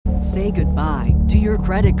Say goodbye to your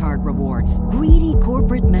credit card rewards. Greedy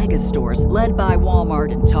corporate mega stores, led by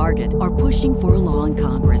Walmart and Target, are pushing for a law in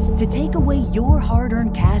Congress to take away your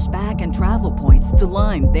hard-earned cash back and travel points to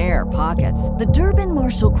line their pockets. The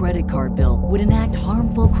Durbin-Marshall credit card bill would enact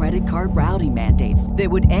harmful credit card routing mandates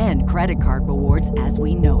that would end credit card rewards as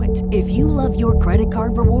we know it. If you love your credit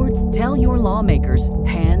card rewards, tell your lawmakers,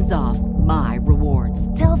 hands off my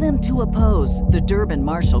rewards. Tell them to oppose the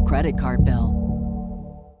Durbin-Marshall credit card bill.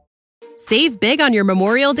 Save big on your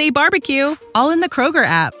Memorial Day barbecue, all in the Kroger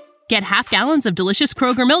app. Get half gallons of delicious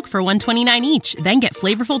Kroger milk for $1.29 each. Then get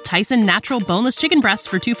flavorful Tyson natural boneless chicken breasts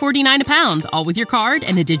for $2.49 a pound, all with your card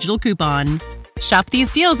and a digital coupon. Shop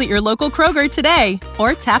these deals at your local Kroger today,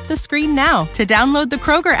 or tap the screen now to download the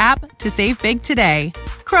Kroger app to save big today.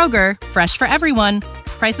 Kroger, fresh for everyone.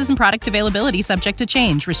 Prices and product availability subject to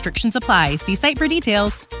change. Restrictions apply. See site for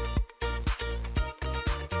details.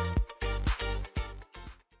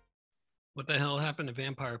 What the hell happened to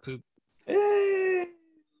Vampire Poop? Hey,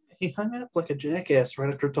 he hung up like a jackass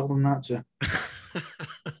right after I told him not to.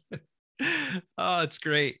 Oh, it's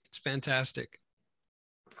great. It's fantastic.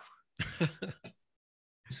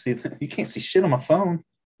 See, you can't see shit on my phone.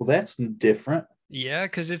 Well, that's different. Yeah,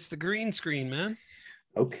 because it's the green screen, man.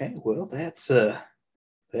 Okay, well, that's that.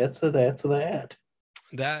 That's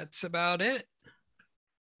about it.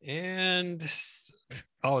 And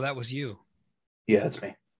that was you. Yeah, it's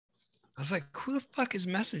me. I was like, who the fuck is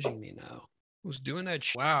messaging me now? Who's doing that?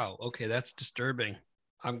 Wow. Okay, that's disturbing.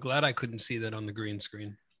 I'm glad I couldn't see that on the green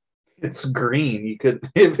screen. It's green. You could.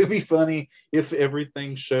 It'd be funny if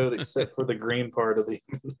everything showed except for the green part of the.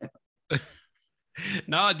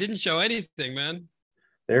 No, it didn't show anything, man.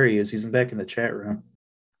 There he is. He's back in the chat room.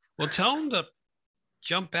 Well, tell him to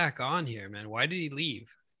jump back on here, man. Why did he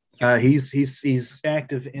leave? He's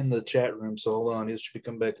active in the chat room. So hold on. He should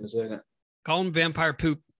come back in a second. Call him Vampire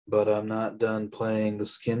Poop. But I'm not done playing the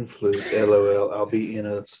skin flute. LOL. I'll be in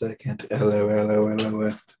a second.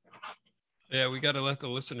 LOL. Yeah, we got to let the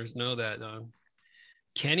listeners know that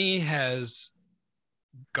Kenny has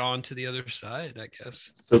gone to the other side, I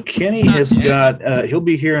guess. So Kenny has got, he'll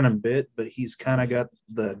be here in a bit, but he's kind of got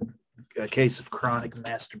a case of chronic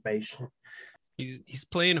masturbation. He's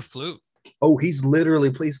playing a flute. Oh, he's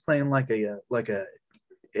playing like a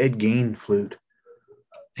Ed Gein flute.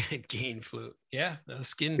 Gain flute. Yeah,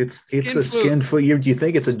 skin. It's a skin flute. You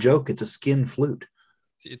think it's a joke? It's a skin flute.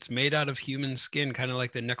 It's made out of human skin, kind of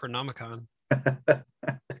like the Necronomicon.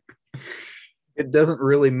 It doesn't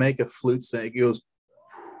really make a flute sound. It goes.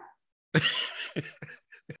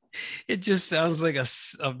 It just sounds like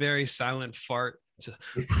a very silent fart.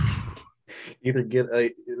 Either get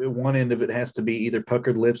one end of it has to be either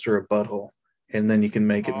puckered lips or a butthole, and then you can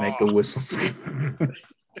make the whistles.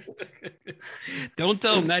 Don't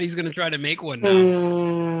tell him that. He's going to try to make one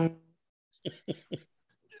now.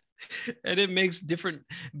 And it makes different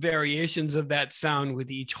variations of that sound with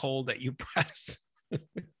each hole that you press.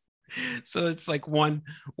 So it's like one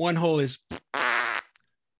hole is, the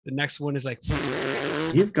next one is like.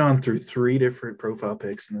 You've gone through 3 different profile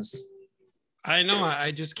pics in this. I know.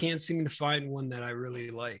 I just can't seem to find one that I really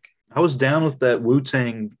like. I was down with that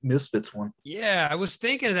Wu-Tang Misfits one. Yeah, I was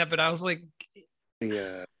thinking of that, but I was like,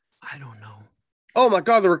 yeah, I don't know. Oh my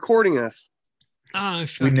God, they're recording us. I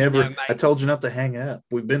told you not to hang up.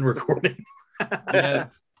 We've been recording. Yeah,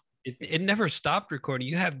 it never stopped recording.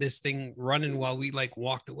 You have this thing running while we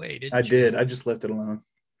walked away, didn't you? I did. I just left it alone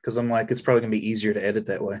because I'm like, it's probably gonna be easier to edit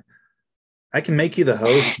that way. I can make you the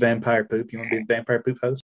host, Vampire Poop. You want to be the Vampire Poop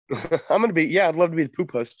host? I'm gonna be. Yeah, I'd love to be the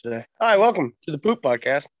poop host today. Hi, welcome to the Poop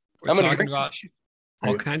Podcast. I'm gonna drink about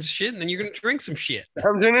all kinds of shit, and then you're gonna drink some shit.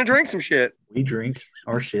 I'm gonna drink some shit. We drink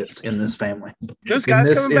our shits in this family. Those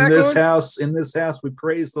guys in this house, we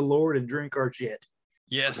praise the Lord and drink our shit.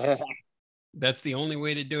 Yes, that's the only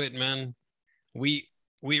way to do it, man. We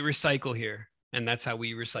recycle here, and that's how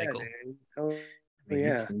we recycle.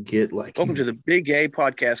 Yeah. Welcome to the Big Gay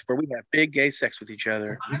Podcast, where we have big gay sex with each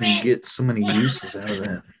other. You can get so many uses out of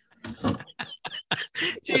that.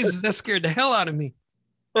 Jesus, that scared the hell out of me.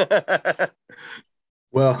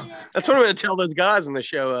 Well, that's what I'm going to tell those guys when they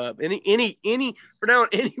show up. Anybody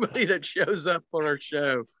that shows up on our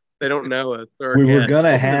show, they don't know us. We were going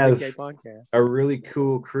to have a really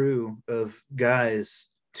cool crew of guys,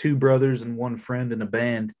 2 brothers and 1 friend in a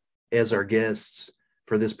band as our guests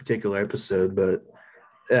for this particular episode, but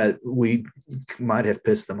we might have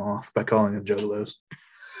pissed them off by calling them Jolos.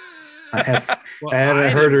 I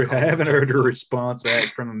haven't heard a response back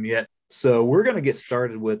from them yet. So we're gonna get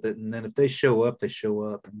started with it, and then if they show up, they show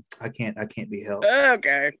up, and I can't be helped.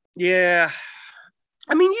 Okay, yeah.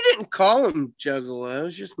 I mean, you didn't call them juggalos.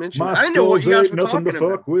 You just mentioned. My I know what skulls you guys ain't were nothing talking to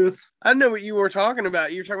about. fuck with. I know what you were talking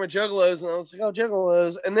about. You were talking about juggalos, and I was like, "Oh,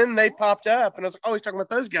 juggalos!" And then they popped up, and I was like, "Oh, he's talking about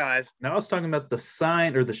those guys." Now I was talking about the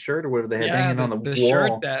sign or the shirt or whatever they had Yeah, hanging on the wall.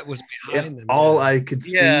 shirt that was behind and them. all yeah. I could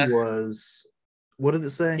see Yeah. was, what did it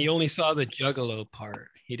say? He only saw the juggalo part.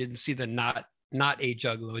 He didn't see the not a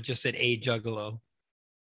juggalo. It just said a juggalo.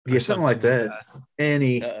 Yeah, something like that.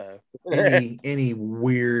 Any Uh-oh. any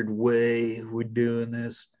weird way we're doing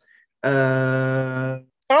this.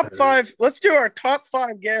 Top 5. Let's do our top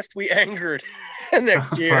 5 guests we angered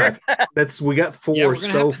next year. 5. We got 4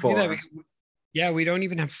 so far. We don't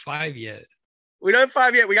even have 5 yet. We don't have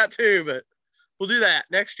 5 yet. We got 2, but we'll do that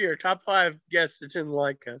next year. Top 5 guests that didn't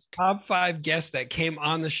like us. Top 5 guests that came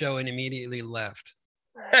on the show and immediately left.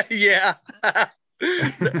 Yeah.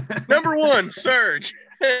 Number 1, Serge.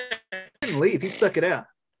 He didn't leave. He stuck it out.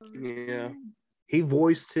 Yeah. He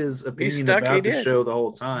voiced his opinion about the show the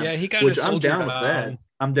whole time. Yeah, he kind of I'm down with that.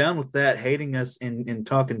 I'm down with that. Hating us and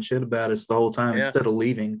talking shit about us the whole time instead of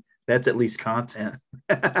leaving. That's at least content.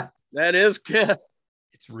 That is good.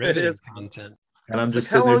 It's riveting content. And I'm just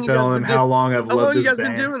sitting there telling him how long I've loved this band. How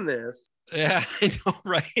long you guys been doing this? Yeah, I know,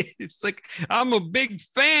 right? It's like, I'm a big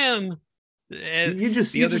fan. And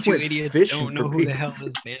the other two went idiots fishing don't know who the hell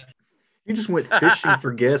this band. You just went fishing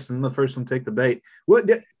for guests and the first one take the bait. What?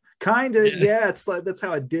 Kind of, yeah. It's like that's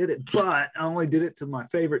how I did it, but I only did it to my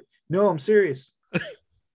favorite. No, I'm serious.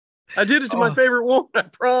 I did it to my favorite one. I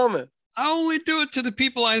promise. I only do it to the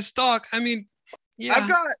people I stalk. I mean, yeah.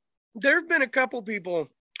 There have been a couple people,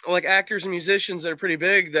 like actors and musicians that are pretty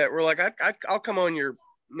big, that were like, I'll come on your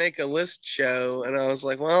make a list show, and I was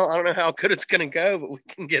like, well, I don't know how good it's gonna go, but we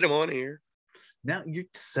can get them on here. Now you're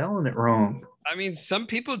selling it wrong. I mean, some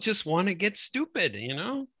people just want to get stupid,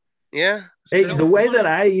 Yeah. Hey, the way that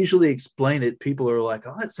I usually explain it, people are like,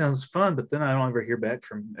 "Oh, that sounds fun," but then I don't ever hear back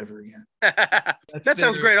from them ever again. That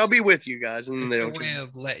sounds great. I'll be with you guys. And it's a way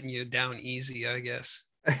of letting you down easy, I guess.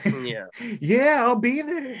 Yeah. Yeah, I'll be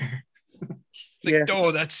there. It's like,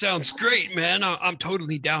 oh, that sounds great, man. I'm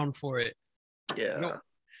totally down for it. Yeah.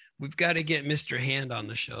 We've got to get Mr. Hand on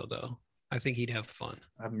the show, though. I think he'd have fun.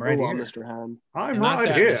 I'm right here, Mr. Hand. I'm right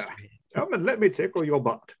here. Come and let me tickle your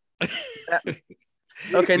butt.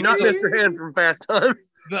 Okay, not Mr. Hand from Fast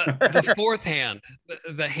Times. The fourth hand,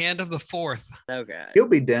 the hand of the fourth. Okay. He'll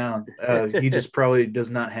be down. He just probably does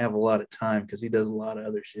not have a lot of time because he does a lot of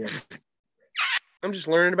other shit. I'm just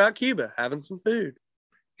learning about Cuba, having some food.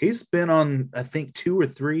 He's been on, I think, 2 or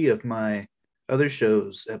 3 of my other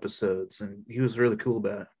shows episodes, and he was really cool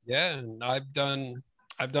about it. Yeah, and I've done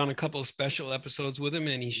a couple of special episodes with him,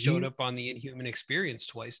 and he showed up on the Inhuman Experience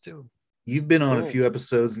twice too. You've been on a few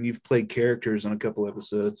episodes, and you've played characters on a couple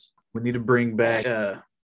episodes. We need to bring back.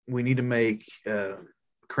 We need to make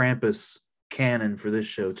Krampus canon for this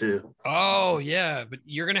show too. Oh yeah, but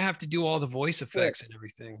you're gonna have to do all the voice effects and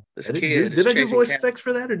everything. Did I do voice effects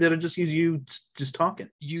for that, or did I just use you just talking?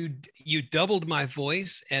 You doubled my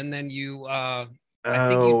voice, and then you. I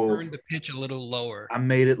think you turned the pitch a little lower. I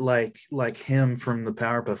made it like him from the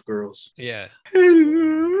Powerpuff Girls. Yeah.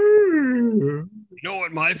 You know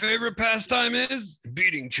what my favorite pastime is?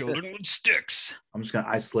 Beating children with sticks. I'm just gonna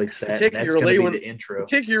isolate that. And that's gonna be the intro.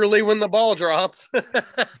 Particularly when the ball drops.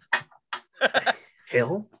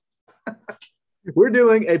 Hell. We're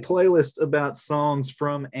doing a playlist about songs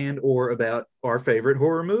from and or about our favorite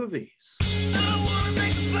horror movies.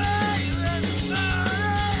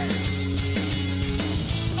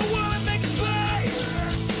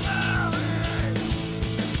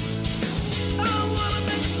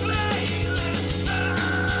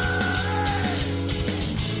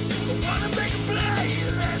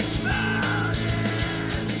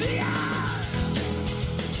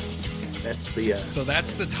 So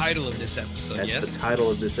that's the title of this episode. That's the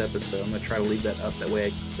title of this episode. I'm going to try to leave that up. That way I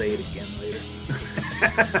can say it again later.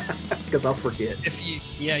 Because I'll forget.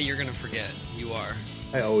 You're going to forget. You are.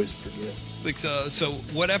 I always forget. It's like, so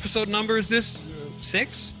what episode number is this?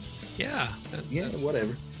 6? Yeah.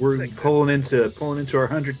 Whatever. We're pulling into our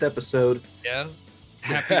 100th episode. Yeah.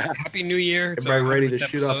 Happy New Year. Everybody ready to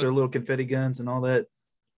shoot off their little confetti guns and all that.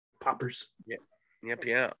 Poppers. Yep.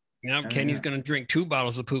 Now Kenny's going to drink 2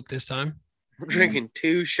 bottles of poop this time. We're drinking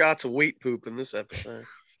 2 shots of wheat poop in this episode.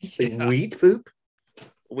 Wheat poop?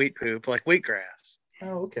 Wheat poop, like wheatgrass.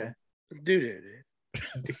 Oh, okay. Doo-doo,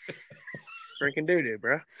 dude. Drinking doo-doo,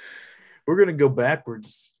 bro. We're going to go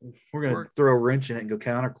backwards. We're going to throw a wrench in it and go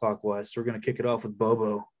counterclockwise. So we're going to kick it off with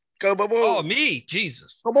Bobo. Go, Bobo. Oh, me.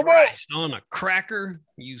 Jesus. Go, Bobo. Christ, on a cracker,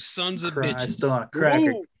 you sons of bitches. On a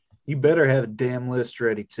cracker. Ooh. You better have a damn list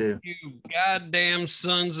ready, too. You goddamn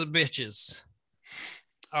sons of bitches.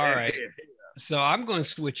 All right. So I'm going to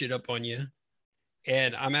switch it up on you.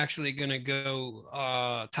 And I'm actually going to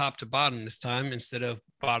go top to bottom this time instead of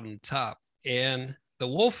bottom to top. And the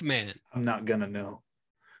Wolfman. I'm not going to know.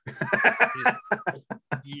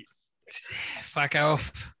 Fuck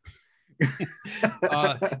off.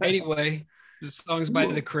 Anyway, the song's by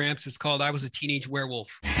The Cramps. It's called I Was a Teenage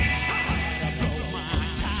Werewolf.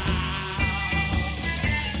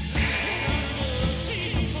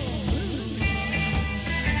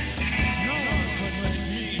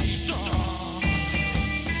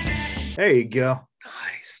 There you go.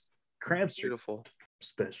 Nice. Cramps are Beautiful.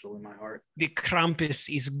 special in my heart. The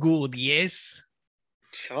Krampus is good, yes.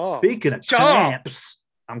 Oh. Speaking of cramps,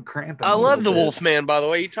 I'm cramping. I love the Wolfman, by the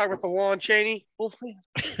way. You talk about the Lon Chaney Wolfman?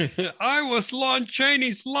 I was Lon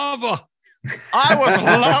Chaney's lover. I was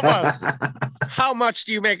lovers. How much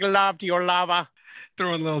do you make love to your lover?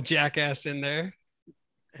 Throwing a little jackass in there.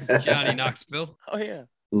 Johnny Knoxville. Oh, yeah.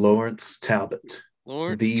 Lawrence Talbot.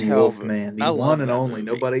 Lawrence the Talbot. Wolfman, the one and only.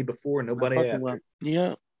 Movie. Nobody before, nobody after.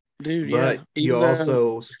 Yeah, dude. But yeah. you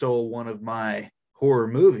also stole one of my horror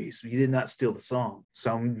movies. You did not steal the song.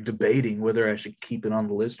 So I'm debating whether I should keep it on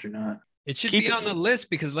the list or not. It should be on the list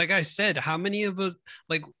because, like I said, how many of us,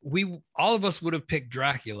 all of us would have picked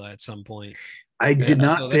Dracula at some point. I did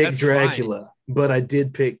not pick Dracula, fine. But I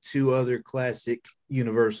did pick two other classic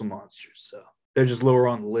Universal monsters. So they're just lower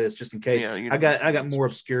on the list just in case. Yeah, I got more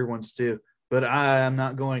obscure ones too. But I am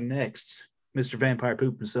not going next. Mr. Vampire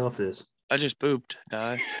Poop himself is. I just pooped.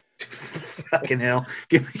 Die. Fucking hell.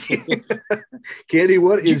 Candy,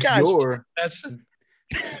 what is your... That's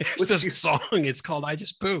the song. It's called I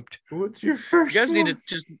Just Pooped. What's your first You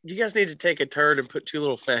guys need to take a turd and put two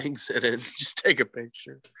little fangs in it. Just take a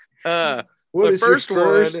picture. What is first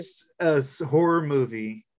your first horror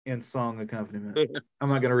movie and song accompaniment? I'm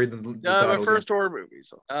not going to read the title. My first horror movie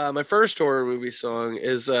song. My first horror movie song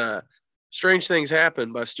is Strange Things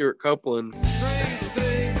Happen by Stuart Copeland. Strange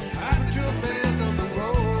things happen to a man on the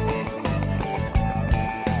road.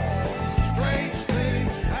 Strange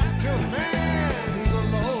things happen to a man who's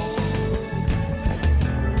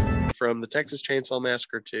alone. From the Texas Chainsaw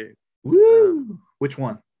Massacre 2. Woo! Which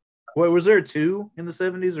one? Wait, was there two in the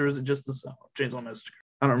 70s or is it just the Chainsaw Massacre?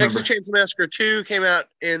 I don't remember. Texas Chainsaw Massacre 2 came out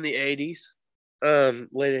in the 80s,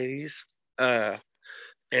 late 80s.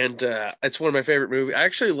 And it's one of my favorite movies. I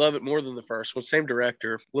actually love it more than the first one. Same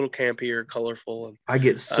director, a little campier, colorful. And I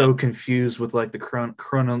get so confused with like the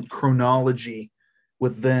chronology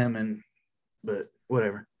with them, but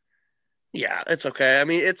whatever. Yeah, it's okay. I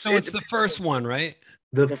mean, it's the first one, right?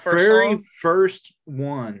 The very first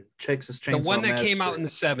one, Texas Chainsaw Massacre. The one that came out in the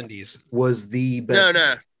 70s. Was the best.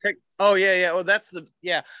 No. Oh, yeah. Well, that's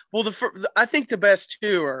Well, I think the best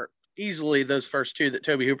two are easily those first two that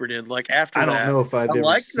Tobe Hooper did. Like after I don't know if I've ever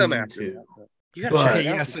liked them after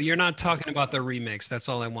two. So you're not talking about the remakes. That's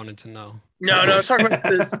all I wanted to know. No, I was talking about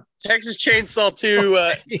this Texas Chainsaw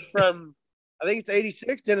 2 from, I think it's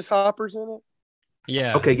 86. Dennis Hopper's in it.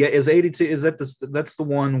 Yeah. Okay. Yeah. Is 82? Is that that's the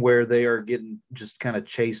one where they are getting just kind of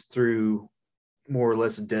chased through more or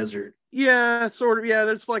less a desert? Yeah, sort of. Yeah,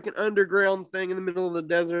 there's like an underground thing in the middle of the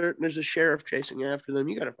desert, and there's a sheriff chasing after them.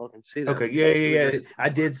 You gotta fucking see that. Okay, yeah. I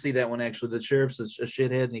did see that one actually. The sheriff's a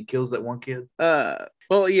shithead, and he kills that one kid.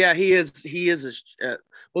 Well, yeah, he is.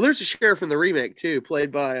 Well, there's a sheriff in the remake too,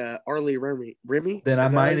 played by Arlie Remy. Then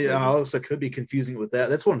I also could be confusing it with that.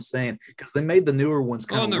 That's what I'm saying because they made the newer ones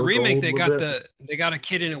kind of. In the remake, they got a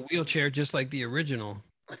kid in a wheelchair just like the original.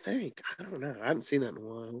 I think. I don't know. I haven't seen that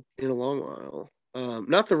in a long while.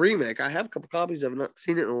 Not the remake. I have a couple copies of it. Not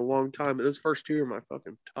seen it in a long time, but those first two are my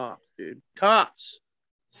fucking tops, dude. Tops.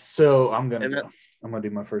 So I'm gonna do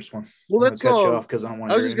my first one. Well, let's cut you off because I don't want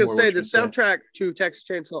to. I was just gonna say the soundtrack to Texas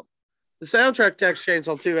Chainsaw. The soundtrack to Texas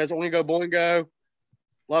Chainsaw 2 has Oingo Boingo. A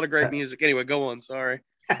lot of great music. Anyway, go on. Sorry.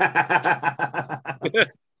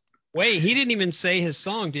 Wait, he didn't even say his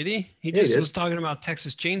song, did he? He just was talking about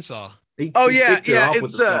Texas Chainsaw. It's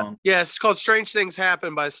called Strange Things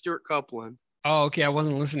Happen by Stuart Copeland. Oh, okay. I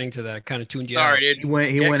wasn't listening to that. Kind of tuned you out. Sorry, dude.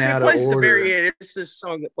 He went out of order. It's this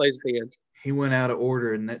song that plays at the end. He went out of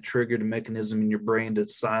order, and that triggered a mechanism in your brain to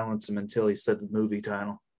silence him until he said the movie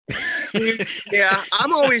title. Yeah,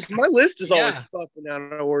 my list is always fucking out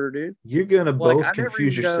of order, dude. You're gonna both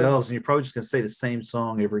confuse yourselves, and you're probably just gonna say the same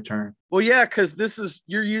song every turn. Well, yeah, because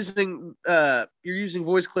you're using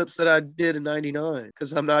voice clips that I did in '99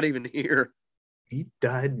 because I'm not even here. He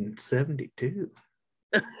died in '72.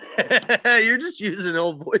 You're just using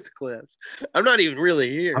old voice clips. I'm not even really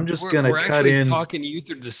here. I'm just gonna cut in talking to you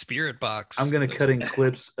through the spirit box. I'm gonna cut in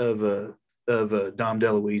clips of Dom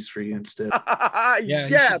DeLuise for you instead.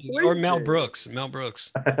 Yeah, or Mel Brooks.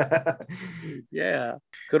 Yeah,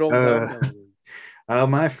 good old Mel.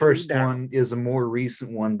 My first one is a more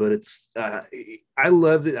recent one, but it's I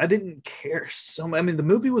loved it. I didn't care so much. I mean, the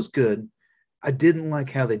movie was good. I didn't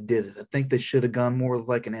like how they did it. I think they should have gone more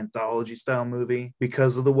like an anthology style movie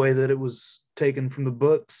because of the way that it was taken from the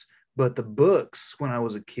books. But the books, when I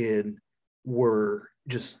was a kid, were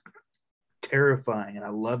just terrifying, and I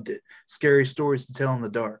loved it. Scary stories to tell in the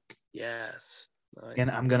dark. Yes. Nice.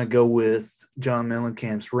 And I'm going to go with John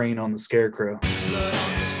Mellencamp's Rain on the Scarecrow. Blood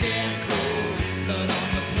on the scarecrow, blood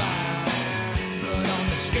on the plow, blood on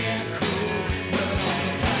the scarecrow, blood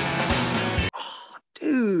on the plow. Oh,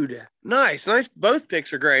 dude, nice. Both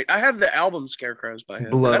picks are great. I have the album Scarecrows by him.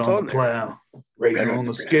 Blood That's on the plow, rain on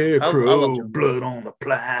the scarecrow, blood on the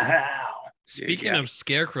plow. Speaking of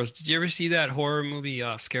scarecrows, did you ever see that horror movie,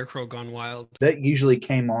 Scarecrow Gone Wild? That usually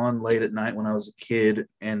came on late at night when I was a kid,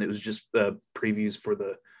 and it was just previews for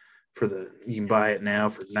the you can buy it now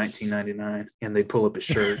for $19.99, and they pull up his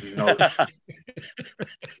shirt and all this.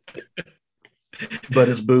 But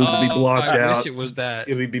his boobs would be blocked out. Wish it was that.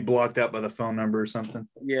 It would be blocked out by the phone number or something.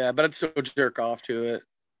 Yeah, but I'd still jerk off to it.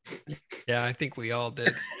 Yeah, I think we all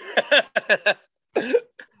did.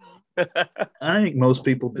 I think most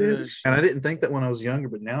people did. And I didn't think that when I was younger,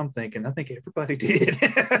 but now I'm thinking, I think everybody did.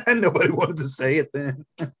 Nobody wanted to say it then.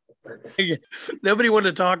 Nobody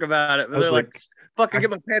wanted to talk about it. But they're like, fucking get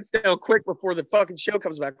my pants down quick before the fucking show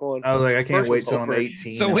comes back on. I was like, I can't wait till I'm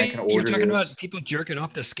 18. So wait, you're talking about people jerking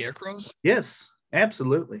off to scarecrows? Yes,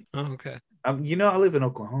 absolutely. Oh, okay. I live in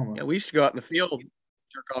Oklahoma. Yeah, we used to go out in the field and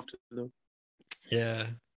jerk off to them. Yeah.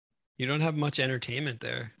 You don't have much entertainment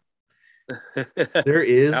there. There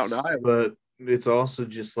is, but it's also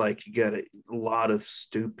just like you got a lot of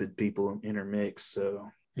stupid people intermix. So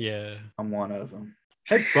yeah, I'm one of them.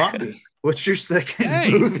 Hey, Bobby, what's your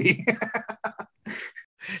second movie?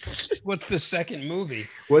 What's the second movie?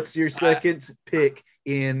 What's your second pick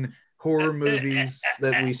in horror movies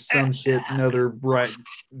that we some shit another right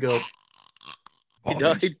go?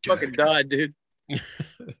 He fucking died, dude.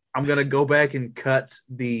 I'm gonna go back and cut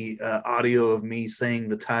the audio of me saying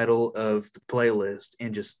the title of the playlist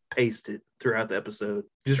and just paste it throughout the episode.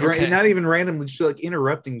 Just not even randomly, just like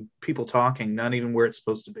interrupting people talking, not even where it's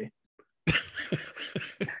supposed to be.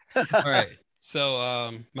 All right.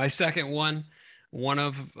 So my second one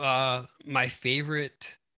of my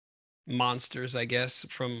favorite monsters, I guess,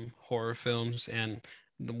 from horror films, and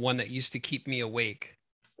the one that used to keep me awake,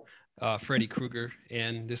 Freddy Krueger,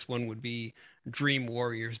 and this one would be Dream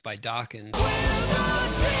Warriors by Dawkins.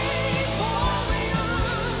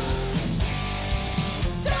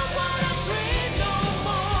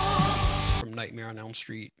 From Nightmare on Elm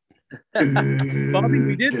Street. Bobby,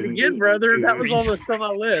 we did it again, brother. That was almost on my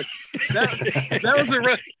list.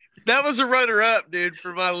 That was a runner-up, dude,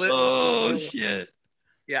 for my list. Oh shit!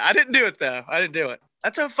 Yeah, I didn't do it though. I didn't do it.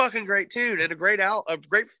 That's a fucking great tune and a great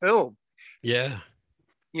film. Yeah.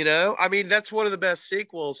 You know, I mean, that's one of the best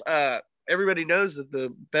sequels. Everybody knows that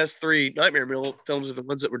the best three Nightmare films are the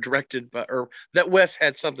ones that were directed by, or that Wes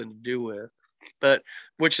had something to do with, but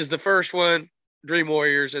which is the first one, Dream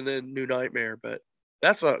Warriors, and then New Nightmare. But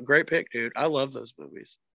that's a great pick, dude. I love those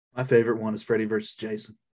movies. My favorite one is Freddy vs.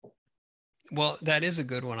 Jason. Well, that is a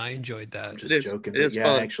good one. I enjoyed that. I'm just joking. It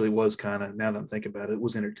actually was kind of, now that I'm thinking about it, it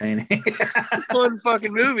was entertaining. Fun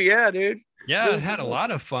fucking movie, yeah, dude. Yeah, it had a lot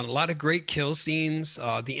of fun, a lot of great kill scenes,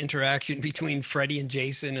 the interaction between Freddy and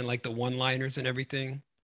Jason and like the one-liners and everything.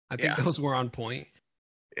 I think those were on point.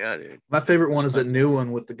 Yeah, dude. My favorite one is that new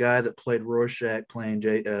one with the guy that played Rorschach playing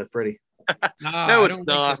Freddy. No, it's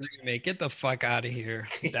not. Get the fuck out of here.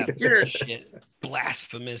 That bullshit,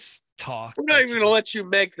 blasphemous talk. We're not even gonna let you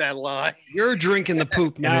make that lie. You're drinking the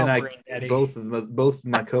poop now. Both of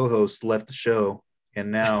my co-hosts left the show,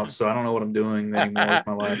 and now so I don't know what I'm doing anymore with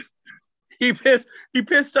my life. He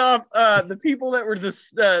pissed off the people that were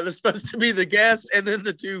supposed to be the guests, and then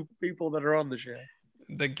the two people that are on the show.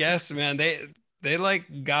 The guests, man, they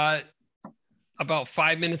like got about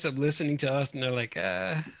 5 minutes of listening to us, and they're like,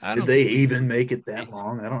 Did they even make it that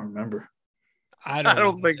long? I don't remember. I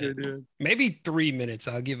don't think they did. Maybe 3 minutes.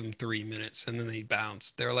 I'll give them 3 minutes, and then they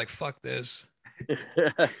bounced. They were like, "Fuck this."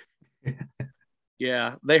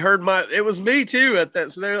 Yeah, they heard it was me too at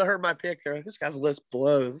that. So they heard my pick. They're like, "This guy's list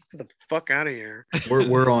blows. Get the fuck out of here."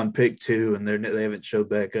 We're on pick 2, and they haven't showed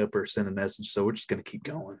back up or sent a message, so we're just gonna keep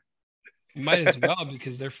going. Might as well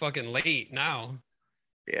because they're fucking late now.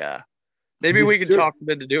 Yeah. Maybe we can talk them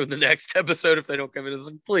into doing the next episode if they don't come in. It's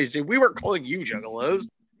like, please, dude, we weren't calling you juggalos.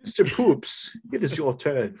 Mr. Poops, it is your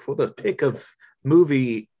turn for the pick of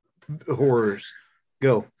movie horrors.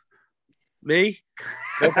 Go. Me?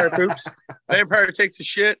 Vampire Poops? Vampire Takes a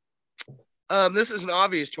Shit. This is an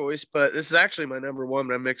obvious choice, but this is actually my number one,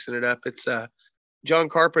 but I'm mixing it up. It's John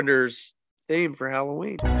Carpenter's theme for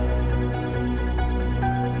Halloween.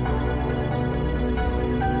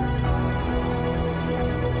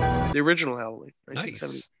 The original Halloween.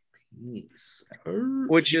 1970. Nice.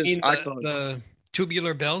 Which is the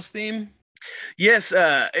Tubular Bells theme? Yes,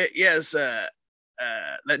 that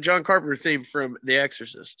John Carpenter theme from The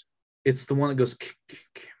Exorcist. It's the one that goes.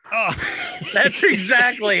 Oh, that's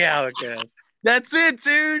exactly how it goes. That's it,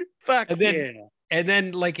 dude. Fuck and then, yeah. And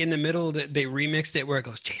then, like in the middle, they remixed it where it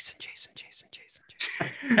goes Jason, Jason, Jason, Jason,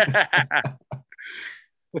 Jason.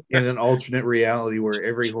 In an alternate reality where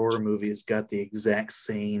every horror movie has got the exact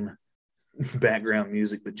same background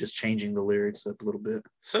music, but just changing the lyrics up a little bit.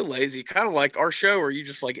 So lazy, kind of like our show where you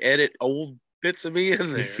just like edit old bits of me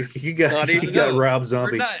in there. you got Rob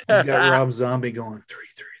Zombie. You got Rob Zombie going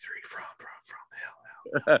 333 from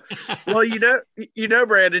hell. Well, you know,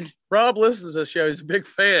 Brandon. Rob listens to the show. He's a big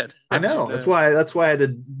fan. I know. That's why I had to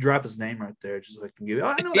drop his name right there, just so I can give.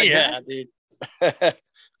 Oh, I know that yeah, guy. Dude.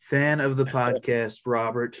 Fan of the podcast,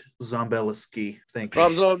 Robert Zombelski. Thank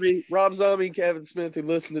you. Rob Zombie, Kevin Smith, who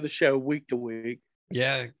listen to the show week to week.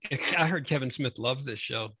 Yeah, I heard Kevin Smith loves this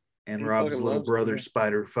show. And Rob's little brother,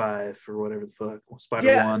 Spider 5, or whatever the fuck.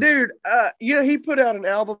 Spider 1. Dude. He put out an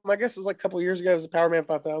album, I guess it was like a couple of years ago. It was a Power Man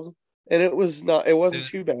 5000. And it wasn't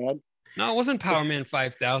too bad. No, it wasn't Power Man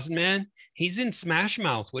 5000, man. He's in Smash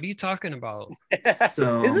Mouth. What are you talking about?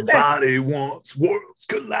 Somebody wants worlds.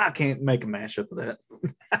 Good luck. I can't make a mashup of that.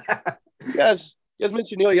 You guys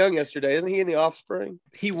mentioned Neil Young yesterday. Isn't he in The Offspring?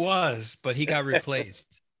 He was, but he got replaced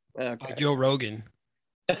by Joe Rogan.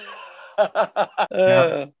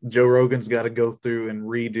 Now, Joe Rogan's got to go through and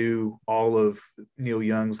redo all of Neil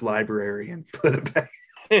Young's library and put it back.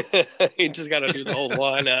 He just got to do the whole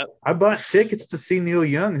lineup. I bought tickets to see Neil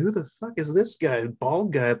Young. Who the fuck is this guy?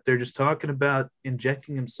 Bald guy up there just talking about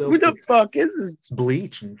injecting himself. Who the fuck is this?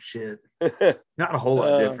 Bleach and shit. Not a whole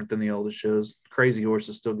lot different than the oldest shows. Crazy Horse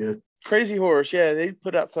is still good. Crazy Horse, yeah. They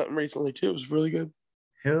put out something recently too. It was really good.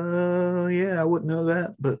 Hell yeah, I wouldn't know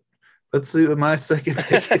that, but let's see what my second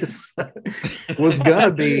pick is. Was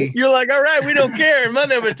gonna be. You're like, all right, we don't care. My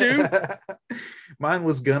number 2. Mine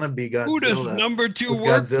was gonna be Godzilla. Who does number 2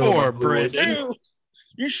 work for, Brandon?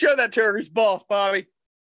 You show that to his boss, Bobby.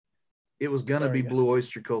 It was gonna be Blue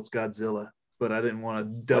Oyster Cult's Godzilla, but I didn't want to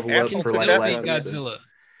double up for like last Godzilla.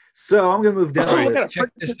 So I'm gonna move down.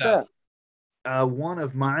 Check this out. One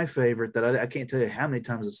of my favorite that I can't tell you how many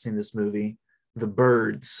times I've seen this movie, The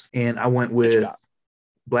Birds, and I went with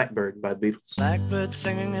Blackbird by the Beatles. Blackbird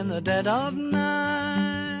singing in the dead of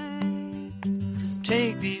night.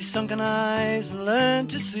 Take these sunken eyes and learn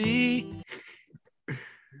to see.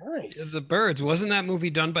 Nice. The Birds, wasn't that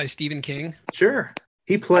movie done by Stephen King? Sure.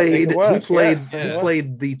 He played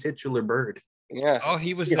the titular bird. Yeah. Oh,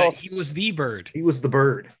 he was the bird. He was the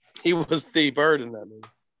bird. He was the bird in that movie.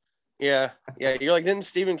 Yeah. You're like, didn't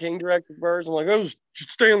Stephen King direct The Birds? I'm like, oh,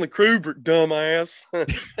 Stanley Kubrick, dumbass.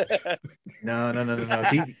 No.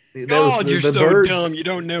 You're so Birds, dumb. You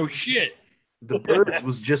don't know shit. The Birds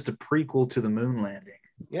was just a prequel to the moon landing.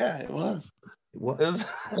 Yeah, it was. It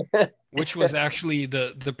was. Which was actually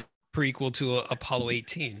the prequel to Apollo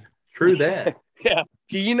 18. True that. Yeah.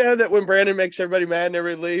 Do you know that when Brandon makes everybody mad and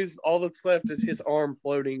everybody leaves, all that's left is his arm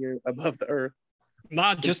floating above the earth?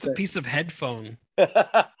 Not just a piece of headphone.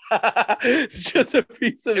 Just a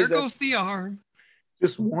piece of. There goes the arm.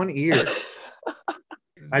 Just one ear.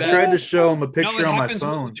 I tried to show him a picture on my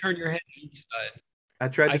phone. Turn your head to each side. I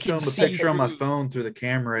tried to show him a picture on my phone through the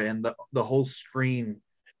camera, and the whole screen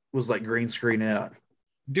was like green screen out.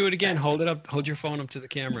 Do it again. Hold it up. Hold your phone up to the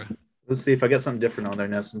camera. Let's see if I got something different on there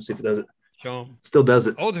now. So let's see if it does it. Show him. Still does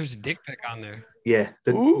it. Oh, there's a dick pic on there. Yeah.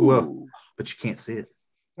 Well, but you can't see it.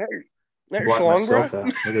 Block myself out.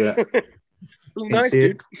 Look at that. Nice,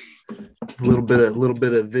 dude. A little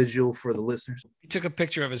bit of visual for the listeners. He took a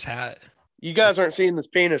picture of his hat. You guys aren't seeing this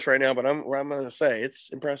penis right now, but I'm going to say it's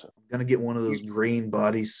impressive. I'm going to get one of those green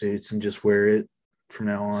bodysuits and just wear it from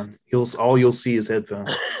now on. All you'll see is headphones.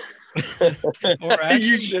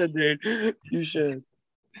 You should, dude. You should.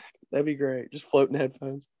 That'd be great. Just floating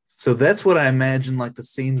headphones. So that's what I imagine, like the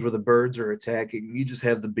scenes where the birds are attacking. You just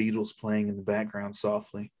have the Beatles playing in the background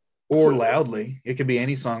softly or loudly. It could be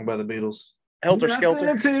any song by the Beatles. Helter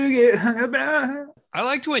Skelter. I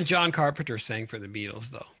liked when John Carpenter sang for the Beatles,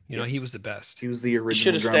 though. You know, he was the best. He was the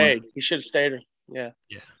original He should have stayed. Yeah.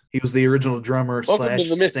 He was the original drummer /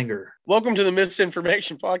 singer. Welcome to the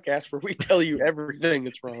Misinformation Podcast, where we tell you everything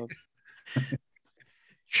that's wrong.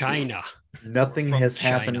 China. Nothing has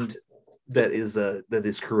happened that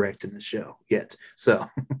is correct in the show yet. So.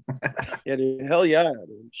 Yeah, dude. Hell yeah,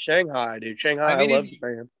 dude. Shanghai, dude. Shanghai, I love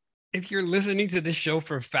Japan. If you're listening to this show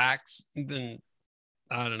for facts, then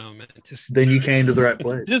I don't know, man. Just Then you came to the right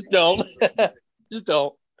place. Just don't. Just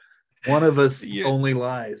don't. One of us Yeah. only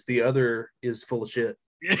lies. The other is full of shit.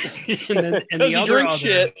 and Does the he other drink other,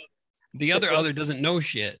 shit? the other doesn't know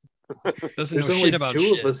shit. Doesn't There's know only shit about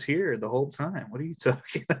two shit. of us here the whole time. What are you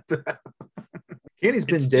talking about? Kenny's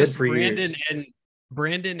been It's dead just for Brandon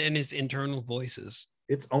years. and his internal voices.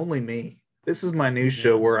 It's only me. This is my new Yeah.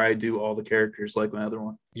 show where I do all the characters like my other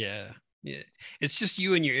one. Yeah. It's just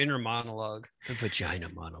you and your inner monologue, the vagina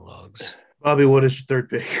monologues. Bobby, what is your third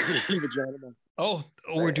pick? Oh,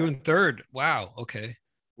 we're doing third. Wow. Okay.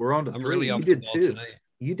 We're on to I'm three. really You off the did ball two. tonight.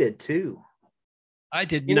 You did two. I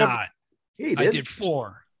did You know- not. Yeah, you I did. did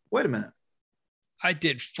 4. Wait a minute. I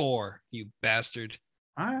did 4, you bastard.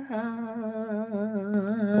 Bring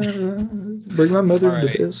my mother All into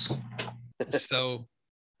right. this. So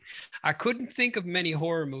I couldn't think of many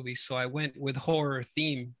horror movies, so I went with horror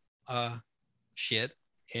theme shit.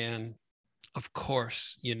 And of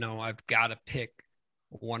course, I've got to pick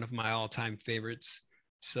one of my all-time favorites.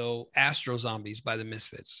 So Astro Zombies by the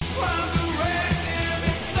Misfits.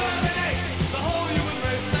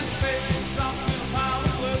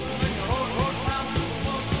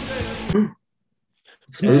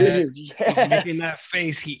 What's the movie? Dude, He's yes. making that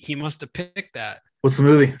face. He must have picked that. What's the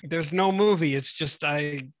movie? There's no movie. It's just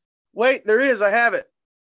Wait, there is. I have it.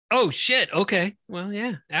 Oh shit. Okay. Well,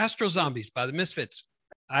 yeah. Astro Zombies by the Misfits.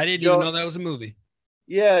 I didn't Joe- even know that was a movie.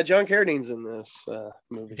 Yeah, John Carradine's in this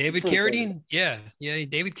movie. David It's really Carradine? Yeah.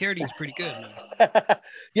 David Carradine's pretty good. exciting.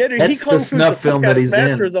 Yeah, dude, That's the kung fu's snuff fuck film out that of he's in.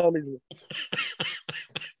 Astro Zombies.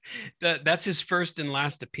 That's his first and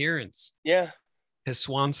last appearance. Yeah, His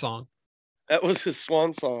swan song. that was his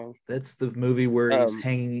swan song. That's the movie where he's Um,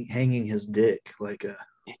 hanging his dick like a.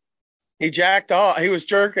 He jacked off. He was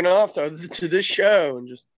jerking off to this show and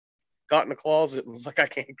just got in the closet and was like,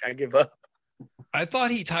 I give up. I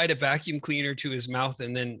thought he tied a vacuum cleaner to his mouth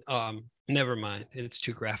and then never mind. It's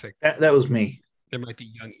too graphic. That was me. There might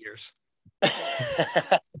be young ears.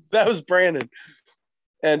 That was Brandon.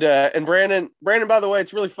 And Brandon, by the way,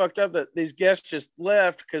 it's really fucked up that these guests just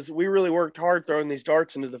left because we really worked hard throwing these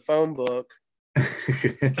darts into the phone book.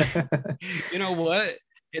 You know what?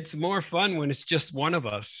 It's more fun when it's just one of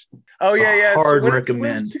us. Oh yeah, yeah. Hard when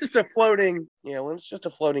recommend. it's just a floating, when it's just a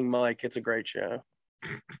floating mic, it's a great show.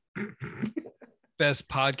 Best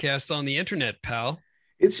podcast on the internet, pal.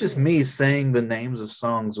 It's just me saying the names of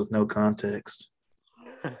songs with no context.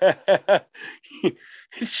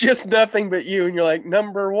 It's just nothing but you, and you're like,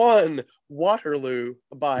 number 1, Waterloo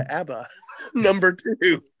by ABBA. Number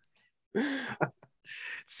 2.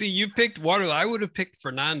 See, you picked Waterloo. I would have picked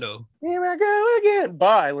Fernando. Here I go again.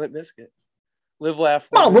 By Limp Bizkit. Live, laugh.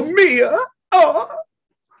 love. Mamma mia! Oh,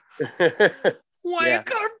 Why Yeah. it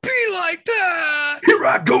gotta be like that? here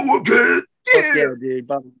I go again. Fuck yeah, dude.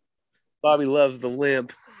 Bobby loves the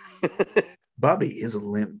limp. Bobby is a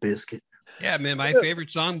limp biscuit. Yeah, man. My favorite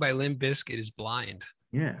song by Limp Bizkit is Blind.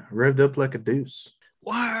 Yeah, revved up like a deuce.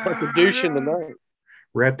 Wow. Like a douche in the night.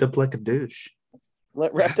 Wrapped up like a douche.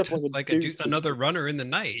 Wrapped up like a douche. Another runner in the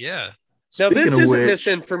night. Yeah. Now, Speaking this of isn't which,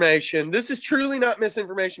 misinformation. This is truly not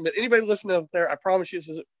misinformation, but anybody listening up there, I promise you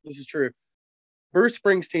this is true. Bruce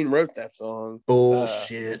Springsteen wrote that song.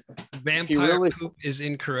 bullshit. Vampire really- poop is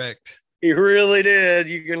incorrect. He really did.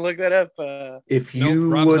 You can look that up. If Nope, you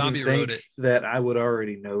Rob wouldn't Zombie wrote think it. that, I would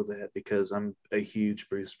already know that because I'm a huge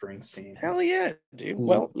Bruce Springsteen. Hell yeah, dude.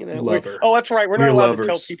 Well, Lover. oh, that's right. We're not We're allowed lovers.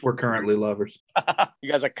 to tell people. We're currently lovers.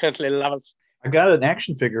 You guys are currently lovers. I got an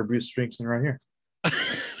action figure of Bruce Springsteen right here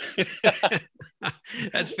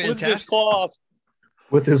That's With his fantastic. claws.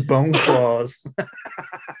 with his bone claws.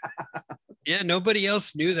 Yeah, nobody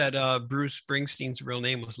else knew that Bruce Springsteen's real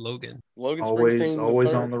name was Logan. Logan always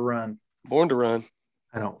Springsteen. on the run. Born to Run.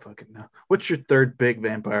 I don't fucking know. What's your third big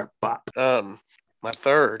vampire pop? My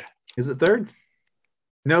third. Is it third?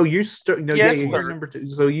 No, you're no, Yeah, yeah, it's you're third. number 2.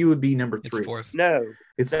 So you would be number It's 3. fourth. No,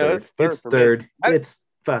 It's No, third. it's third It's for me. third. I- It's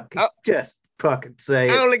fucking I- just fucking say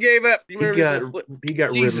I it. only gave up. You He remember got this flip-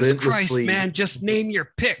 Jesus Christ, relentlessly. man. Just name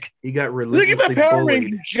your pick. He got Look at relentlessly my Power bullied.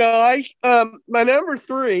 Rangers, guys. My number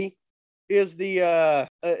 3 is the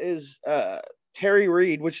Terry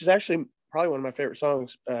Reid, which is actually probably one of my favorite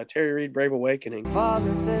songs. Terry Reid, Brave Awakening.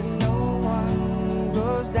 Father said no one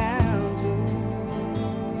goes down to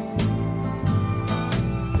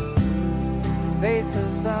the face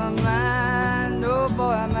of some man. No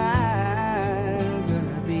boy of mine's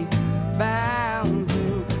gonna be bound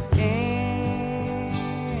to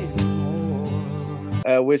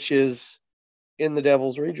anymore. Which is in The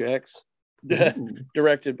Devil's Rejects, Ooh.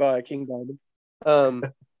 directed by King Diamond.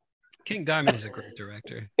 King Diamond is a great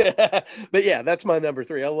director. But yeah, that's my number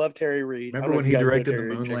 3. I love Terry Reid. I Remember don't when know he if you guys know directed the Terry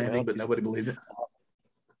Reid, moon check him landing, out. but nobody believed it?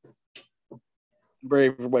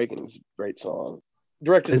 Brave Awakening is a great song.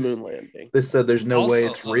 Directed the This- moon landing. They said there's no way Also,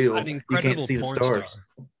 it's real. an You can't incredible see the porn stars. star.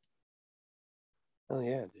 Oh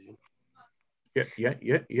yeah, dude.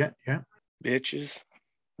 Yeah. Bitches.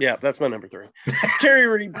 Yeah, that's my number 3. Terry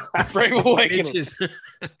Reid, Brave Awakening. Bitches.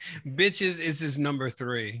 Bitches is his number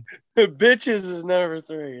 3. Bitches is number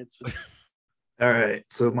 3. It's All right.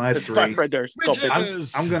 So my it's by 3. Fred Durst. It's called Bitches.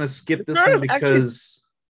 Bitches. I'm gonna skip this There one is actually- because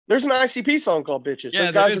There's an ICP song called Bitches. Yeah,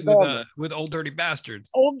 Those that guys is are bad. with Old Dirty Bastards.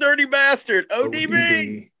 Old Dirty Bastard. ODB.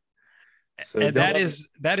 ODB. So And don't,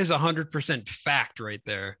 that is 100% fact right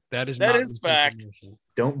there. That is That not is fact. misinformation.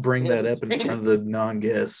 don't bring Yeah, that up in front of the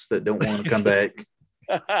non-guests that don't want to come back.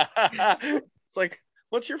 It's like,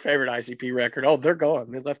 what's your favorite ICP record? Oh, they're gone.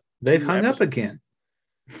 They left. They've 2 hung up episodes. again.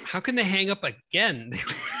 How can they hang up again?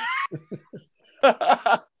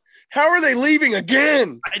 How are they leaving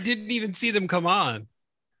again? I didn't even see them come on.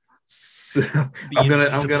 So, The I'm gonna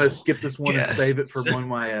invisible skip this one guest. and save it for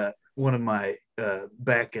one of my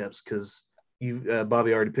backups because you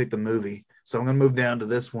Bobby already picked the movie. So I'm gonna move down to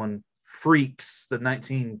this one, Freaks, the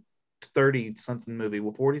 1930 something movie.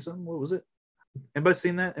 Well, 40 something. What was it? Anybody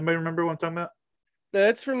seen that? Anybody remember what I'm talking about? No,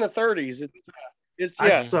 it's from the 30s. It's I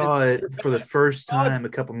yeah, saw it's- it for the first time a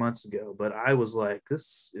couple months ago, but I was like,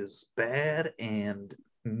 this is bad and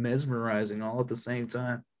mesmerizing all at the same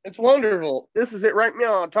time. It's wonderful. This is it right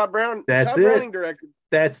now. Todd Browning directed.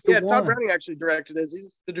 That's the Yeah, one. Todd Browning actually directed this.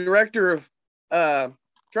 He's the director of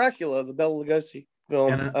Dracula, the Bela Lugosi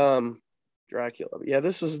film. And, Dracula. Yeah,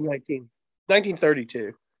 this was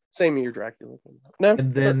 1932. Same year Dracula came out. No,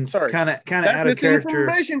 And then sorry. kind of That's out of character.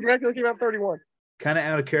 misinformation. Dracula came out 31. Kind of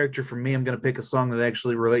out of character for me. I'm going to pick a song that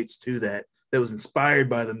actually relates to that. That was inspired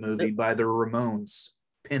by the movie by the Ramones.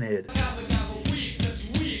 Pinhead.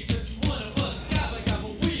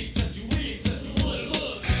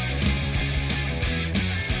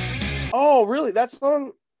 Oh, really? That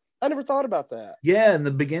song? I never thought about that. Yeah, in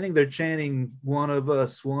the beginning they're chanting "One of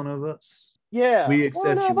us, one of us." Yeah. We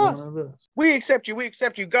accept you, of one us. of us. We accept you. We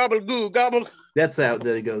accept you. Gobble goo, gobble. That's out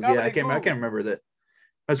that it goes. Yeah, I can't Gobbledygook. remember that.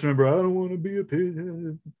 I just remember I don't want to be a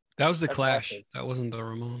pinhead. That was the That's Clash. awesome. That wasn't the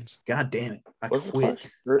Ramones. God damn it! I Was it quit.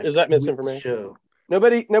 Clash? Or is that I quit the misinformation? Show.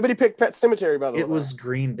 Nobody picked Pet Cemetery, by the way. It was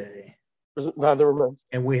Green Day, Was it not the Ramones?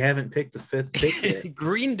 and we haven't picked the fifth pick yet.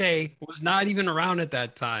 Green Day was not even around at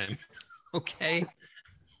that time. Okay.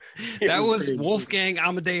 It That was pretty- Wolfgang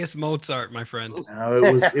Amadeus Mozart, my friend. No,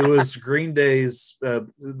 it was Green Day's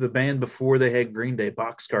the band before they had Green Day,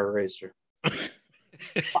 Boxcar Racer.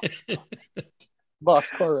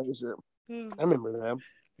 Boxcar Racer. I remember them.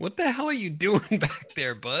 What the hell are you doing back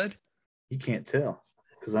there, bud? You can't tell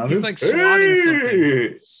because I'm He's in like swatting something.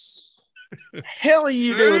 space. Hell are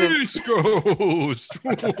you doing in Space Ghost.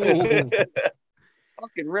 fucking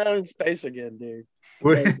round in space again, dude?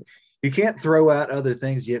 We're- You can't throw out other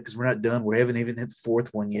things yet because we're not done. We haven't even hit the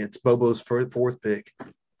fourth one yet. It's Bobo's fourth pick.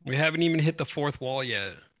 We haven't even hit the fourth wall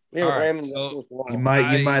yet. Yeah, All right, ran in so the wall. You might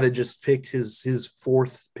I- have just picked his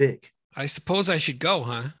fourth pick. I suppose I should go,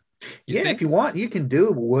 huh? Yeah, think? if you want, you can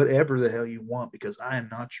do whatever the hell you want because I am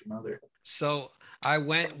not your mother. So I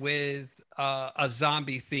went with a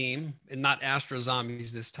zombie theme and not Astro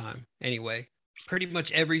Zombies this time. Anyway, pretty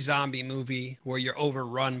much every zombie movie where you're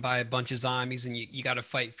overrun by a bunch of zombies and you got to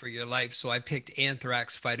fight for your life. So I picked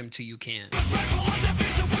Anthrax, Fight 'em Till You Can.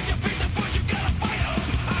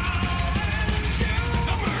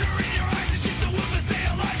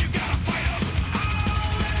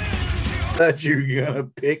 Thought you were gonna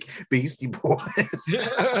pick Beastie Boys.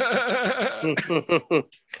 I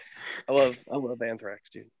love Anthrax,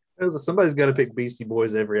 dude. Somebody's got to pick Beastie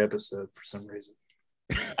Boys every episode for some reason.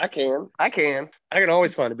 I can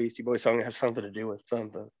always find a Beastie Boy song that has something to do with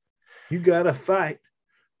something. You gotta fight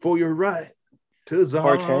for your right to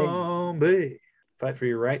zombie. Fight for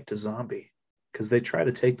your right to zombie. Because they try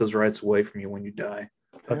to take those rights away from you when you die.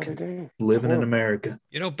 Fucking living in America.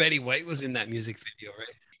 You know, Betty White was in that music video,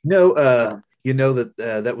 right? No, you know that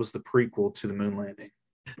that was the prequel to the moon landing.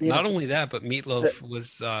 Yeah. Not only that, but Meatloaf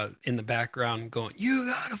was in the background going, "You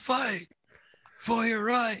gotta fight for your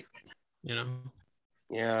right." You know.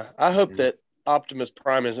 Yeah, I hope that Optimus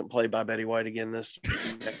Prime isn't played by Betty White again this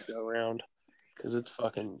next go around because it's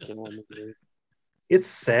fucking killing me, dude. It's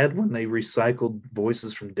sad when they recycled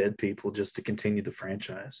voices from dead people just to continue the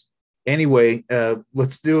franchise. Anyway,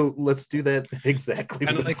 let's do that exactly.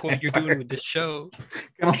 Kind of with like what you're doing with this show.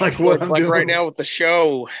 Kind of like what I'm like doing right now with the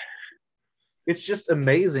show. It's just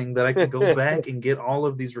amazing that I can go back and get all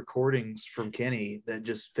of these recordings from Kenny that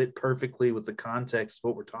just fit perfectly with the context of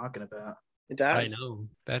what we're talking about. It does. I know.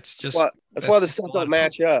 That's just That's why the just stuff a lot don't of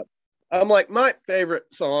match up. I'm like, my favorite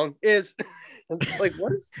song is. It's like,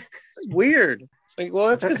 what is? This is weird. It's like, well,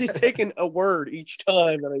 that's because he's taking a word each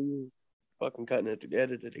time that I use. Fucking cutting it,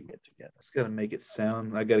 editing it together. It's got to make it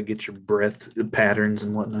sound. I got to get your breath patterns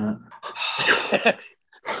and whatnot.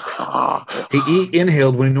 he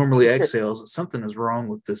inhaled when he normally exhales. Something is wrong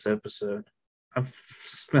with this episode. I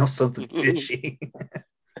smell something fishy.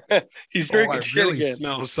 He's drinking I shit really again.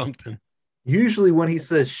 smell something. Usually when he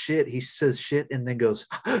says shit and then goes,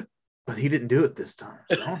 but he didn't do it this time.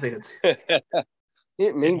 So I don't think it's. He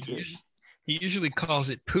didn't mean to. He usually calls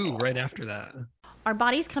it poo right after that. Our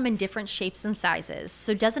bodies come in different shapes and sizes,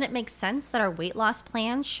 so doesn't it make sense that our weight loss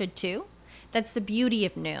plans should too? That's the beauty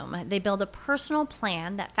of Noom. They build a personal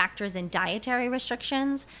plan that factors in dietary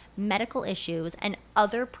restrictions, medical issues, and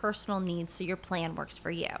other personal needs so your plan works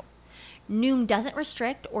for you. Noom doesn't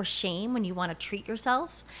restrict or shame when you want to treat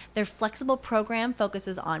yourself. Their flexible program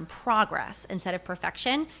focuses on progress instead of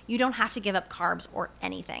perfection. You don't have to give up carbs or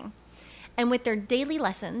anything. And with their daily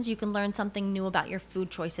lessons, you can learn something new about your food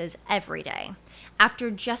choices every day. After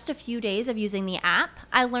just a few days of using the app,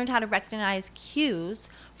 I learned how to recognize cues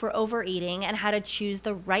for overeating and how to choose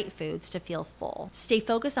the right foods to feel full. Stay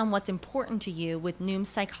focused on what's important to you with Noom's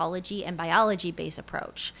psychology and biology-based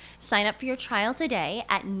approach. Sign up for your trial today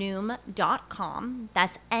at Noom.com.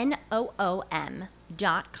 That's Noom.com.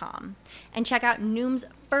 And check out Noom's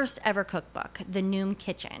first ever cookbook, The Noom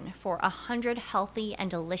Kitchen, for 100 healthy and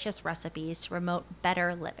delicious recipes to promote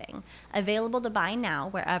better living. Available to buy now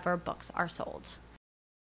wherever books are sold.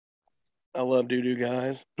 I love doo-doo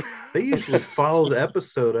guys. They usually follow the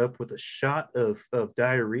episode up with a shot of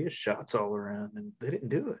diarrhea shots all around, and they didn't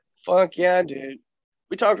do it. Fuck yeah, dude.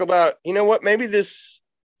 We talk about, you know what? Maybe this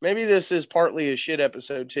is partly a shit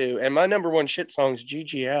episode too. And my number one shit song is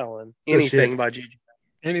Gigi Allen. Anything by Gigi.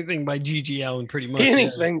 Anything by Gigi Allen, pretty much.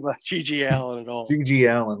 Anything by Gigi Allen at all. Gigi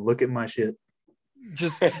Allen, look at my shit.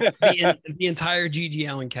 Just the entire Gigi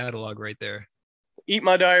Allen catalog right there. Eat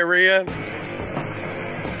My Diarrhea.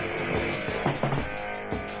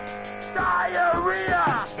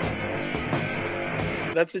 Diarrhea!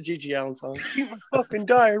 That's a Gigi Allen song. Eat my fucking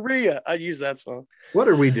diarrhea. I use that song. What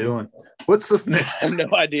are we doing? What's the next? I have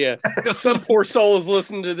no idea. Some poor soul is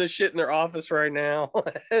listening to this shit in their office right now,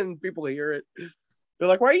 and people hear it. They're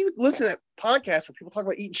like, "Why are you listening to that podcast where people talk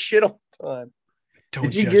about eating shit all the time?"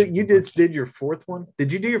 Did your fourth one?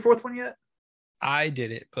 Did you do your fourth one yet? I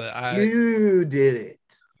did it, but you did it.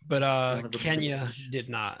 But Kenya did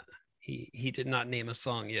not. He did not name a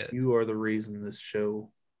song yet. You are the reason this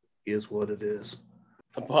show is what it is.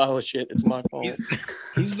 A pile of shit. It's my fault.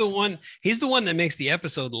 He's the one that makes the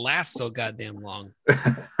episode last so goddamn long.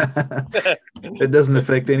 It doesn't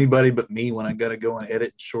affect anybody but me when I gotta go and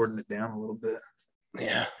edit and shorten it down a little bit.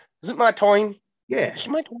 Yeah. Is it my time? Yeah. Is it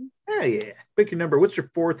my time? Yeah. Pick your number. What's your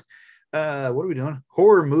fourth? What are we doing?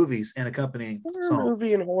 Horror movies and accompanying song.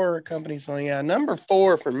 Movie and horror accompanying song. Yeah. Number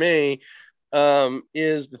 4 for me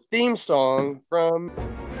is the theme song from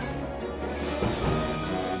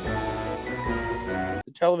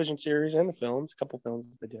the television series and the films. A couple films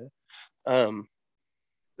they did.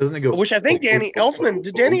 Doesn't it go? Which I think Danny Elfman.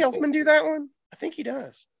 Did Danny Elfman do that one? I think he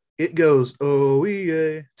does. It goes, oh,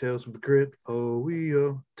 yeah, Tales from the Crypt. Oh,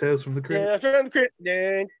 Tales from the Crypt. Yeah, from the crypt.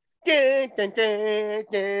 Dun, dun, dun,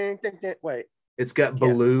 dun, dun, dun. Wait. It's got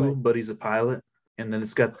Baloo, but he's a pilot. And then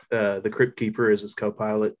it's got the Crypt Keeper as his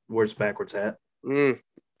co-pilot. Wears a backwards hat.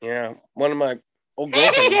 Yeah. One of my old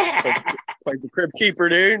girlfriends played the Crypt Keeper,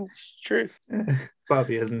 dude. It's true.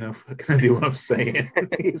 Bobby has no fucking idea what I'm saying.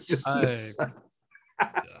 He's just...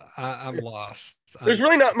 I'm lost. There's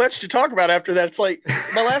really not much to talk about after that. It's like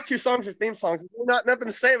my last 2 songs are theme songs. There's nothing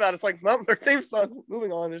to say about it. It's like, well, they're theme songs.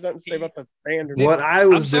 Moving on. There's nothing to say about the band. What I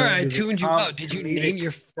was I'm sorry, I doing tuned you out. Did you name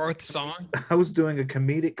your 4th song? I was doing a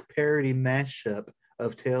comedic parody mashup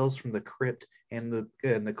of Tales from the Crypt and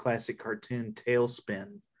the classic cartoon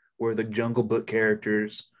Tailspin, where the Jungle Book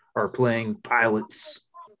characters are playing pilots.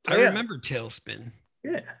 I remember Tailspin.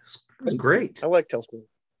 Yeah, it was great. I like Tailspin.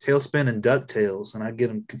 Tailspin and DuckTales, and I get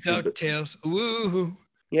them confused. DuckTales. Woo!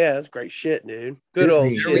 Yeah, that's great shit, dude. Good Disney,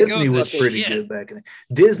 old shit. Disney was pretty good back in the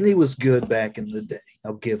Disney was good back in the day.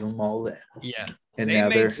 I'll give them all that. Yeah. And now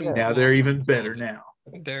they're even better now.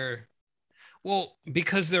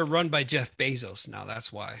 Because they're run by Jeff Bezos now.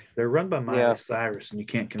 That's why. They're run by Miley Cyrus, and you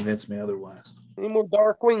can't convince me otherwise. Any more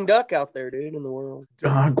Darkwing Duck out there, dude, in the world?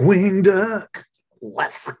 Darkwing Duck.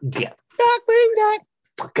 Let's get Darkwing Duck.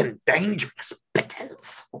 Fucking dangerous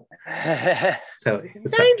bitches. So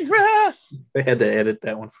dangerous. They had to edit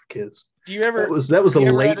that one for kids. Do you ever? That was a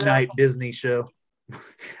late night Disney show.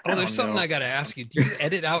 There's something I gotta ask you. Do you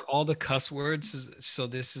edit out all the cuss words so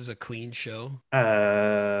this is a clean show?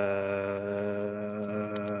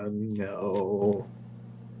 No.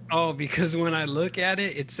 Oh, because when I look at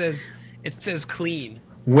it, it says clean.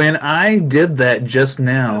 When I did that just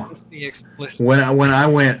now, Let's be explicit. when I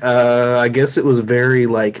went, I guess it was very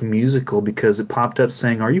like musical because it popped up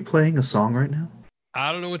saying, "Are you playing a song right now?"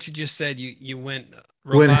 I don't know what you just said. You went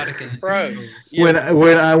When- robotic and Froze. When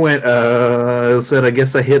I went, it said, I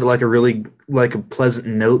guess I hit like a really like a pleasant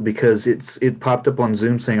note because it popped up on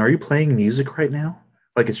Zoom saying, "Are you playing music right now?"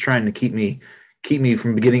 Like it's trying to keep me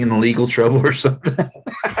from getting in legal trouble or something.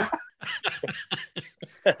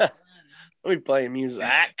 We playing music.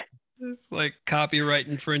 it's like copyright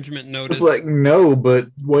infringement notice. It's like, no, but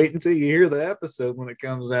wait until you hear the episode when it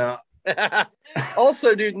comes out.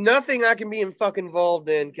 Also, dude, nothing I can be fucking involved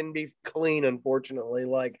in can be clean, unfortunately.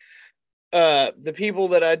 Like the people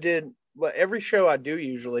that I did, well, every show I do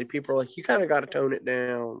usually, people are like, you kind of got to tone it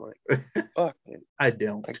down. Like, fuck it. I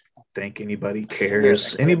don't think anybody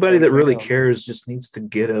cares. Anybody that really cares just needs to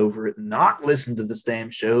get over it and not listen to this damn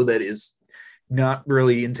show that is not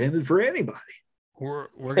really intended for anybody. We're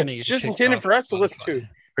gonna. It's just intended for us to listen to.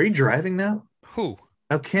 Are you driving now? Who?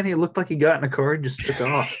 How can he? It looked like he got in a car and just took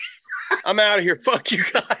off. I'm out of here. Fuck you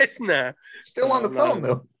guys now. Still on the phone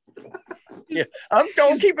though. Yeah, I'm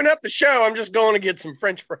still keeping up the show. I'm just going to get some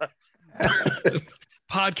French fries.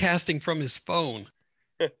 Podcasting from his phone,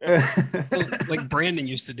 like Brandon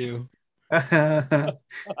used to do. I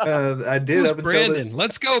did Who's up until Brandon? this.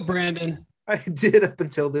 Let's go, Brandon. I did up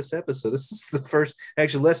until this episode. This is the first.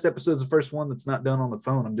 Actually, last episode is the first one that's not done on the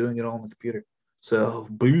phone. I'm doing it all on the computer. So,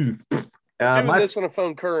 boo. I'm doing this on a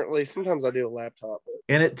phone currently. Sometimes I do a laptop.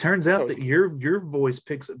 And it turns out that your voice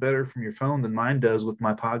picks it better from your phone than mine does with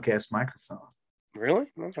my podcast microphone. Really?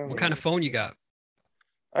 What kind of phone you got?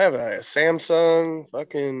 I have a Samsung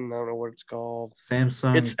fucking, I don't know what it's called.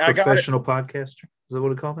 Samsung Professional Podcaster. Is that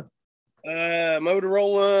what it called it?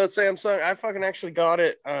 Motorola, Samsung. I fucking actually got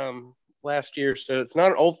it last year, so it's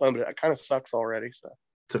not an old phone, but it kind of sucks already. So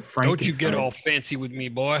it's a Franken Don't you get phone. all fancy with me,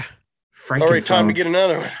 boy. Franken already time to phone. get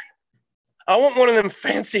another one. I want one of them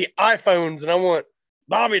fancy iPhones, and I want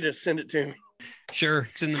Bobby to send it to me. Sure,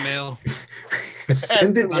 it's in the mail.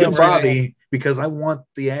 Send it to Bobby because I want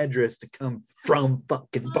the address to come from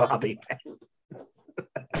fucking Bobby.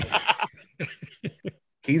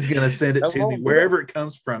 He's going to send it to me wherever it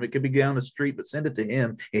comes from. It could be down the street, but send it to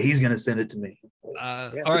him. And he's going to send it to me.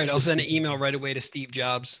 All right, I'll send an email right away to Steve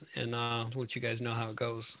Jobs and let you guys know how it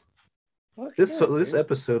goes. This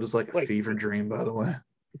episode is like a fever dream, by the way.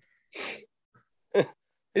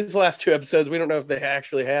 These last two episodes, we don't know if they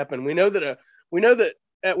actually happened. We know that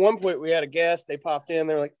at one point we had a guest. They popped in.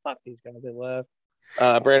 They're like, "Fuck these guys." They left.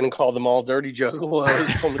 Brandon called them all dirty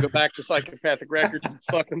juggalos. Told them to go back to Psychopathic Records and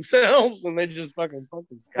fuck themselves, and they just fucking fuck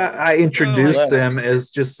these guys. I introduced them as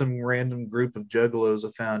just some random group of juggalos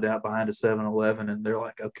I found out behind a 7-Eleven, and they're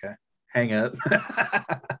like, "Okay, hang up."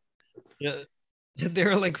 Yeah,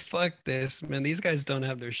 they're like, "Fuck this, man. These guys don't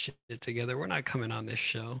have their shit together. We're not coming on this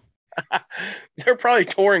show." They're probably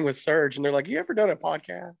touring with Surge, and they're like, "You ever done a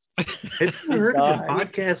podcast?" Have you heard of a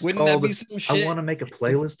podcast Wouldn't that called be some shit? "I Want to Make a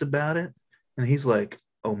Playlist About It"? And he's like,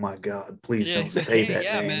 "Oh my God, please don't say that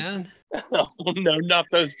yeah, name." man. Oh no, not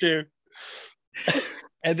those two.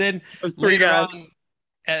 And then Those three later guys. on,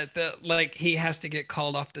 at the he has to get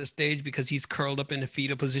called off the stage because he's curled up in a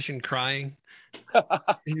fetal position crying.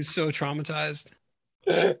 He's so traumatized.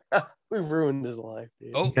 We ruined his life,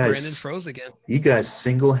 dude. Oh, Guys, Brandon froze again. You guys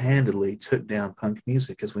single-handedly took down punk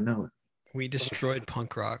music as we know it. We destroyed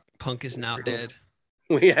punk rock. Punk is now dead.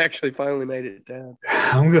 We actually finally made it down.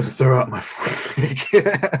 I'm going to throw out my fourth pick.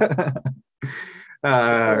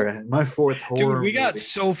 All right, my fourth horror Dude, we got movie.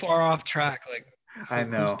 so far off track. Like, I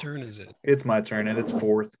know. Whose turn is it? It's my turn, and it's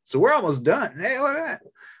fourth. So we're almost done. Hey, look at that.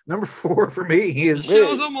 Number 4 for me The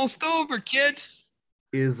show's almost over, kids.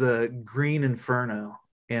 is Green Inferno,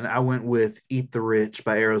 and I went with "Eat the Rich"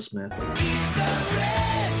 by Aerosmith.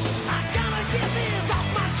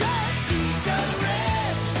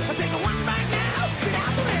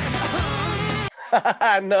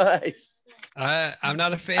 Nice. I'm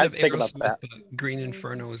not a fan I of think about Aerosmith, that. but Green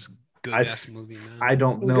Inferno is good I- ass movie, man. I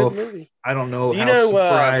don't know if I don't know You how know,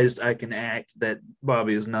 surprised I can act that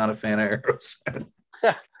Bobby is not a fan of Aerosmith.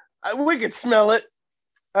 We could smell it.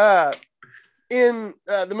 In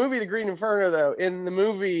the movie The Green Inferno, though, in the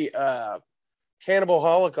movie Cannibal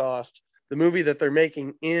Holocaust, the movie that they're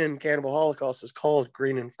making in Cannibal Holocaust is called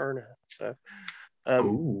Green Inferno. So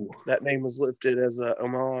Ooh. that name was lifted as a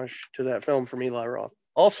homage to that film from Eli Roth.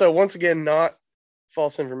 Also, once again, not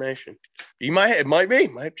false information. It might be.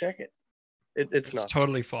 Might check it. It's It's not.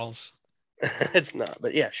 totally false. It's not.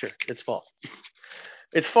 But yeah, sure, it's false.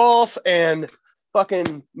 It's false, and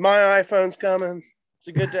fucking my iPhone's coming. It's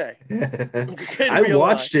a good day. I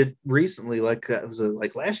watched it recently, like was it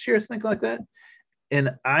like last year, I think, like that.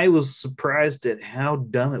 And I was surprised at how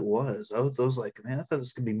dumb it was. I was like, man, I thought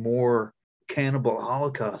this could be more cannibal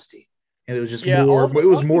holocausty. And it was just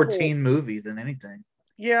more teen movie than anything.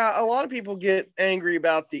 Yeah, a lot of people get angry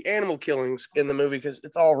about the animal killings in the movie because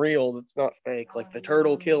it's all real. It's not fake. Like the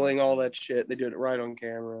turtle killing, all that shit. They did it right on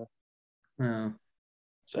camera. Oh,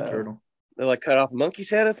 So turtle. they like cut off a monkey's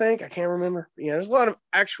head, I think. I can't remember. Yeah, there's a lot of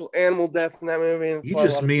actual animal death in that movie. And You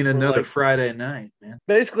just mean another Friday night, man.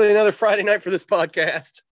 Basically, another Friday night for this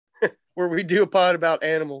podcast where we do a pod about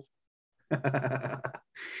animals.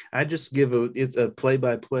 I just give it's a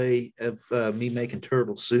play-by-play of me making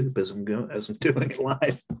turtle soup as I'm doing it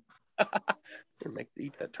live.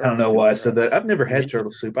 Eat that I don't know why I said that. I've never had turtle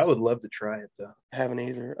soup. I would love to try it though. I haven't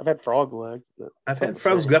either. I've had frog legs. I've had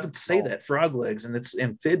frogs. I would say that frog legs, and it's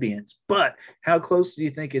amphibians. But how close do you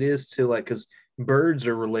think it is to like? Because birds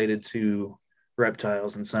are related to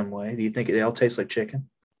reptiles in some way. Do you think they all taste like chicken?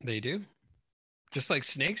 They do. Just like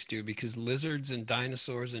snakes do, because lizards and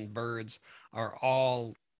dinosaurs and birds are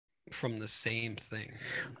all from the same thing.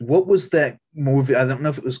 What was that movie? I don't know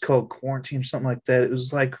if it was called Quarantine or something like that. It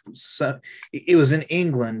was like it was in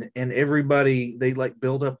England, and everybody, they like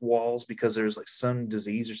build up walls because there's like some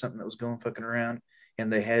disease or something that was going fucking around,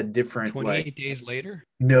 and they had different 28 days later.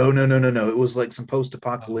 No. It was like some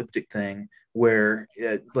post-apocalyptic thing where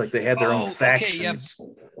like they had their own factions.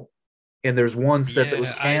 Okay, yep. And there's one set that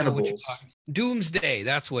was cannibals. Doomsday,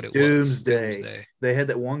 that's what it was. Doomsday. They had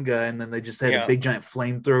that one guy, and then they just had a big giant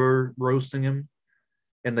flamethrower roasting him,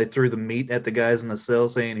 and they threw the meat at the guys in the cell,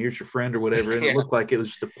 saying, "Here's your friend" or whatever. And it looked like it was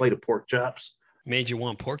just a plate of pork chops. Made you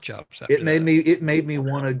want pork chops. It made me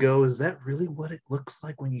want to go. Is that really what it looks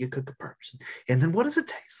like when you cook a person? And then what does it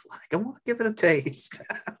taste like? I want to give it a taste.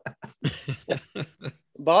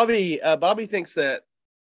 Bobby thinks that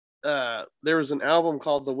there was an album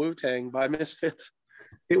called The Wu-Tang by Misfits.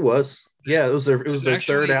 It was. Yeah, it was their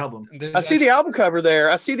third album. I see the album cover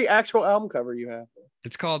there. I see the actual album cover you have.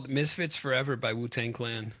 It's called Misfits Forever by Wu-Tang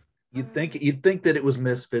Clan. You'd think that it was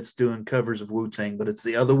Misfits doing covers of Wu-Tang, but it's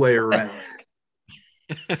the other way around.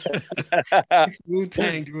 It's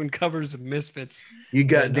Wu-Tang doing covers of Misfits. You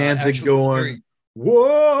got Danzig going,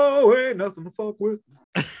 whoa, ain't nothing to fuck with.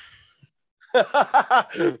 I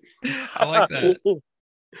like that.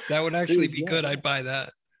 That would actually be good. I'd buy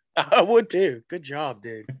that. I would too. Good job,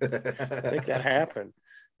 dude. Make that happen.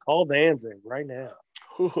 Call Danzig right now.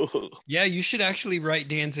 Yeah, you should actually write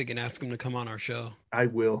Danzig and ask him to come on our show. I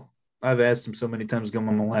will. I've asked him so many times to come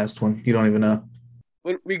on the last one. You don't even know.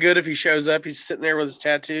 Wouldn't it be good if he shows up, he's sitting there with his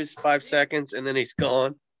tattoos, 5 seconds, and then he's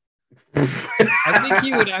gone? I think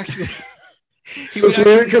he would actually... It's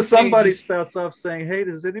weird because somebody spouts off saying, "Hey,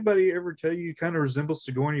 does anybody ever tell you kind of resembles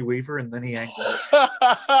Sigourney Weaver?" And then he hangs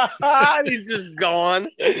up. He's just gone.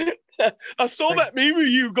 I saw that meme of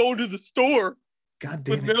you going to the store. God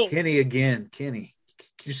damn it, Kenny again. Kenny,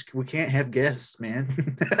 we can't have guests,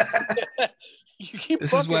 man.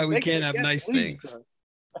 This is why we can't have nice things.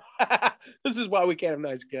 This is why we can't have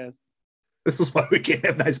nice guests. This is why we can't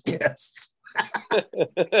have nice guests.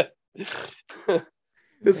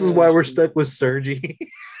 This is why we're stuck with Sergi.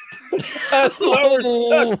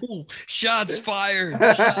 Shots fired.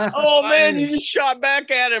 Man, you just shot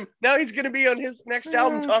back at him. Now he's going to be on his next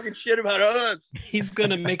album talking shit about us. He's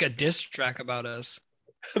going to make a diss track about us.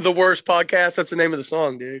 The Worst Podcast. That's the name of the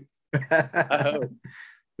song, dude. I hope.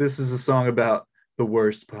 This is a song about the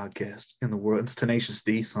worst podcast in the world. It's Tenacious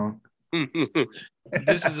D song.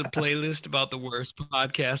 This is a playlist about the worst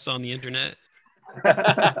podcast on the internet.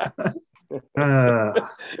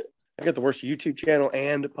 I got the worst YouTube channel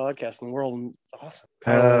and podcast in the world, and it's awesome.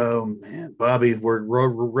 Oh man, Bobby, we're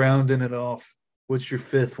rounding it off. What's your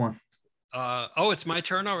fifth one? It's my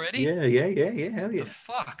turn already. Yeah. Hell yeah. The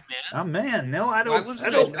fuck, man. Oh man, no, I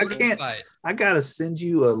can't. I gotta send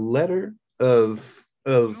you a letter of.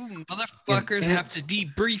 You motherfuckers have to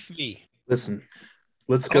debrief me. Listen,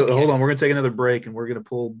 let's go. Okay. Hold on, we're gonna take another break, and we're gonna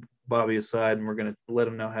pull Bobby aside, and we're gonna let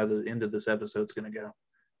him know how the end of this episode's gonna go.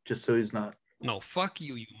 Just so he's not. No, fuck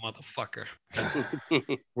you, you motherfucker.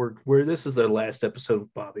 This is their last episode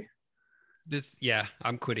with Bobby.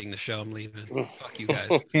 I'm quitting the show. I'm leaving. Fuck you guys.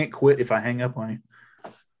 Can't quit if I hang up on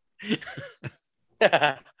you.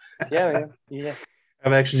 Yeah.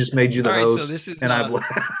 I've actually just made you the host. So this is I've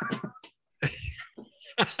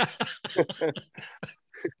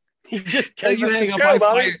you just you hang up.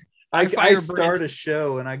 I start a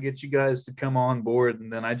show and I get you guys to come on board,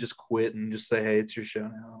 and then I just quit and just say, "Hey, it's your show now.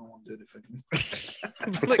 I don't want to do it if I can."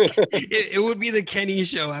 It would be the Kenny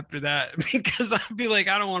show after that, because I'd be like,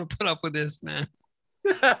 I don't want to put up with this, man.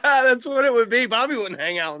 That's what it would be. Bobby wouldn't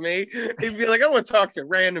hang out with me. He'd be like, I want to talk to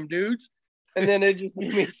random dudes. And then it'd just be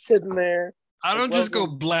me sitting there. I don't just go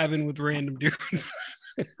blabbing with random dudes.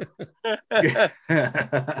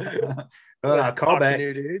 Callback.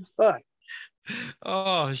 Dudes. Fuck.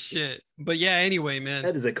 Oh shit. But yeah, anyway, man.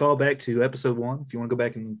 That is a callback to episode 1. If you want to go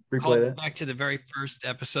back and replay that. Back to the very first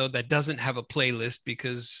episode that doesn't have a playlist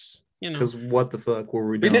because, Because what the fuck were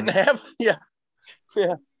we doing? We didn't have, yeah.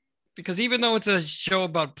 Because even though it's a show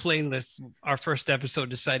about playlists, our first episode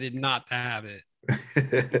decided not to have it.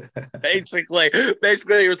 Basically,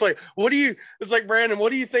 it's like, it's like, Brandon,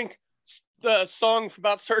 what do you think the song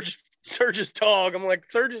about Surge's dog? I'm like,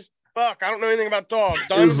 Surge's, fuck, I don't know anything about dogs.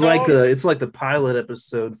 It's like the pilot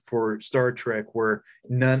episode for Star Trek where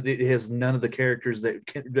it has none of the characters that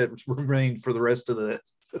remain for the rest of the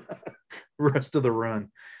run.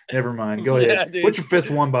 Never mind. Go ahead. Dude. What's your fifth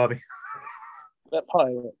one, Bobby? That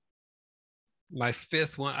pilot. My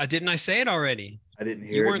fifth one. Didn't I say it already? I didn't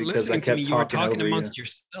hear it. You weren't listening to me. You were talking amongst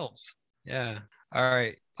yourselves. Yeah. All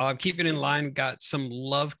right. Keeping in line, got some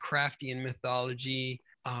Lovecraftian mythology.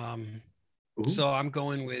 So I'm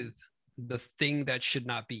going with The Thing That Should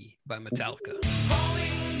Not Be by Metallica.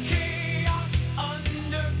 Falling chaos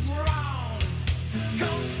underground,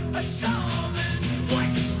 comes a solemn and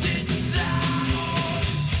twisted sound.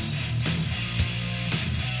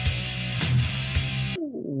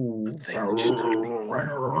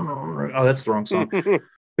 Oh, that's the wrong song. No,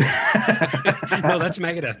 that's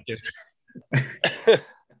Megadeth, dude.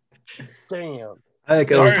 Damn. I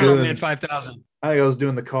think I was doing Man 5000. I think I was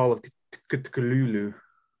doing the Call of Cthulhu.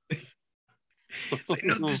 It's like,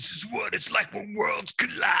 no, this is what it's like when worlds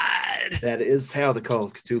collide. That is how the Call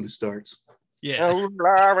of Cthulhu starts. Yeah. Who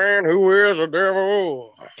is a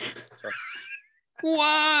devil?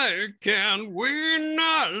 Why can we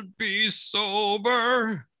not be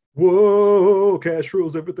sober? Whoa, cash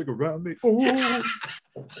rules everything around me. Oh.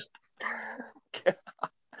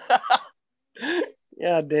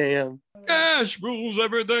 Yeah, damn. Cash rules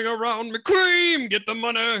everything around me. Cream, get the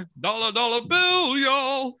money. $1 bill,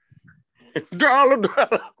 y'all. Dollar.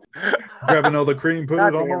 Grabbing all the cream, put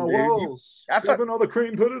it on my Goddamn, dude. walls. Grabbing all the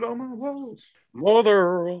cream, put it on my walls.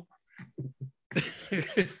 Mother.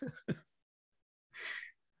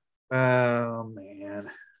 Oh,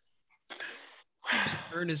 man. Whose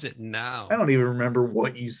turn is it now? I don't even remember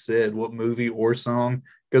what you said, what movie or song,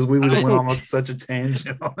 because we would have went on such a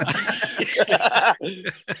tangent on that.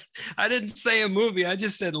 I didn't say a movie. I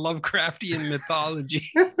just said Lovecraftian mythology.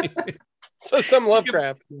 So some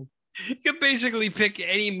Lovecraft. You could basically pick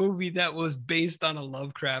any movie that was based on a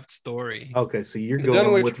Lovecraft story. Okay, so you're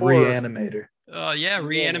going with Reanimator. Yeah,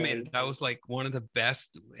 Reanimated. That was like one of the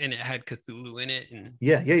best, and it had Cthulhu in it. And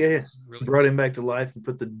yeah. Really Brought him back to life and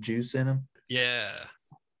put the juice in him. Yeah.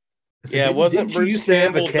 So didn't you used to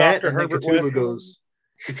have a cat and then Cthulhu goes?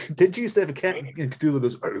 Did you used to have a cat and Cthulhu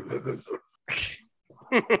goes?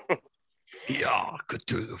 Yeah,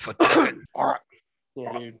 Cthulhu for talking. All right.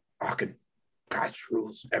 Yeah, dude. Fucking cash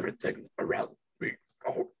rules everything around me.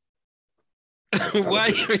 Oh.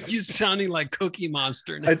 Why are you sounding like Cookie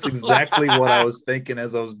Monster now? That's exactly what I was thinking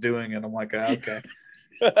as I was doing it. I'm like, okay.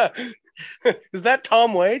 Is that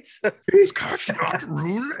Tom Waits? These cars not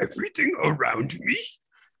rule everything around me.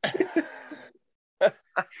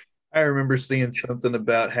 I remember seeing something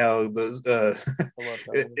about how those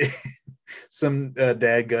some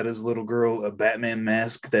dad got his little girl a Batman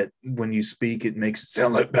mask that when you speak it makes it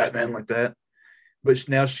sound like Batman like that. But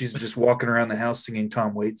now she's just walking around the house singing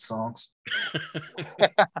Tom Waits songs.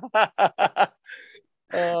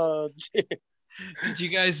 Oh, gee. Did you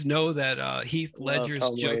guys know that Heath Ledger's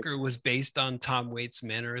Joker was based on Tom Waits'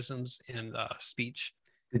 mannerisms and speech?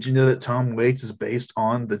 Did you know that Tom Waits is based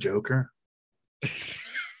on the Joker?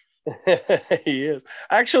 He is.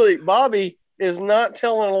 Actually, Bobby is not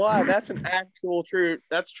telling a lie. That's an actual truth.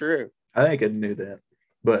 That's true. I think I knew that,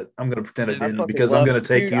 but I'm going to pretend I didn't because I'm going to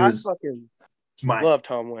take you as mine. Love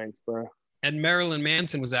Tom Waits, bro. And Marilyn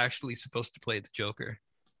Manson was actually supposed to play the Joker.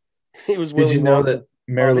 He was. Did you know that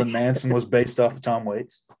Marilyn Manson was based off of Tom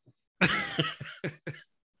Waits?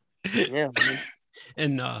 Yeah.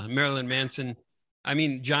 And Marilyn Manson, I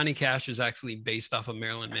mean, Johnny Cash is actually based off of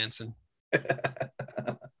Marilyn Manson.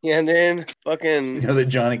 Yeah, and then fucking. You know that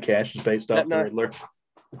Johnny Cash is based off the Riddler.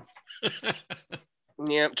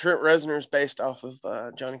 Yeah, Trent Reznor is based off of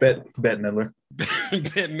Johnny. Bette Midler.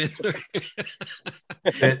 Bette Midler.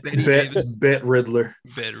 Bette Riddler.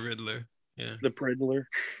 Bette Riddler. Yeah. The Riddler.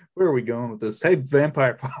 Where are we going with this? Hey,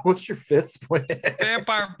 Vampire, what's your fifth point?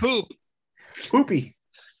 Vampire poop. Poopy.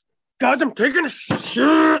 Guys, I'm taking a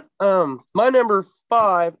shit. My number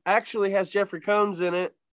 5 actually has Jeffrey Combs in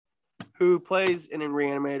it, who plays in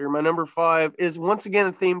Reanimator. My number 5 is once again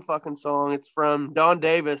a theme fucking song. It's from Don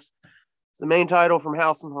Davis. It's the main title from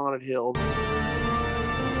House on Haunted Hill.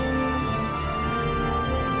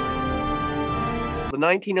 The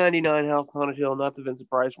 1999 House on Haunted Hill, not the Vincent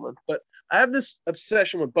Price one. But I have this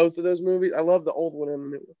obsession with both of those movies. I love the old one and the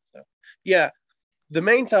new one. So, yeah, the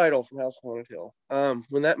main title from House on Haunted Hill.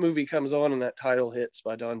 When that movie comes on and that title hits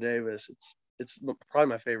by Don Davis, it's probably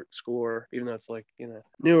my favorite score, even though it's like,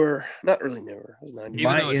 newer, not really newer. It was 90s.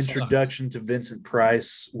 My introduction to Vincent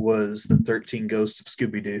Price was The 13 Ghosts of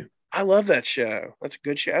Scooby-Doo. I love that show. That's a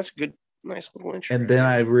good show. That's a good, nice little intro. And then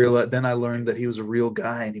I learned that he was a real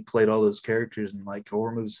guy and he played all those characters in like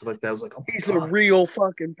horror movies, stuff like that. I was like, oh, he's a real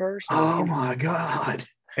fucking person. Oh my God.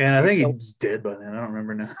 And I think he's dead by then. I don't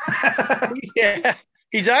remember now. Yeah.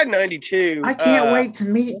 He died in 92. I can't wait to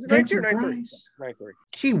meet Vincent 93. Price.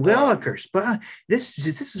 Gee willikers, but this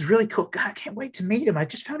is really cool. God, I can't wait to meet him. I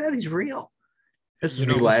just found out he's real. This is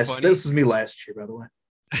me last year, by the way.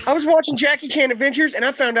 I was watching Jackie Chan Adventures and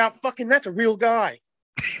I found out fucking that's a real guy.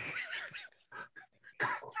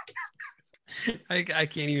 I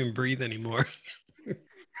can't even breathe anymore.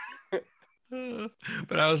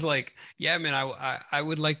 But I was like, yeah, man, I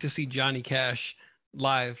would like to see Johnny Cash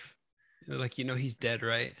live. Like, he's dead,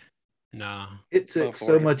 right? Nah. It took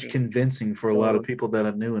so much convincing for a lot of people that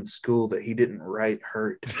I knew in school that he didn't write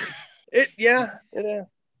Hurt. Yeah. And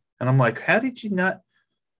I'm like, how did you not?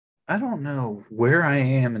 I don't know where I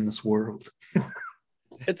am in this world.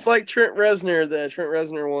 It's like Trent Reznor. Trent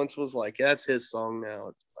Reznor once was like, that's his song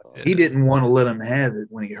now. He didn't want to let him have it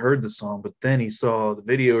when he heard the song, but then he saw the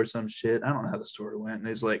video or some shit. I don't know how the story went. And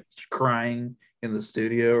he's like crying in the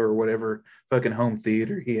studio or whatever fucking home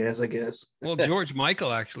theater he has, I guess. Well, George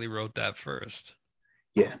Michael actually wrote that first.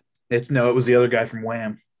 Yeah. It was the other guy from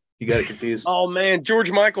Wham. You got it confused. Oh, man.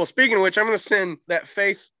 George Michael. Speaking of which, I'm going to send that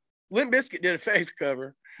Faith. Limp Bizkit did a Faith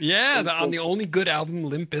cover. Yeah, on the only good album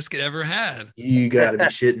Limp Bizkit ever had. You got to be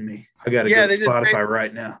shitting me. I got to go to Spotify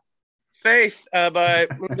right now. Faith by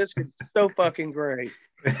Limp Bizkit is so fucking great.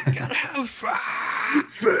 Gotta have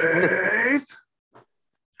Faith.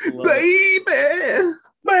 Baby.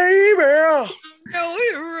 No,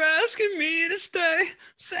 you're asking me to stay.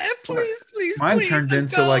 Say, please. Mine please, turned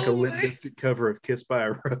into like a Limp Bizkit cover of Kiss by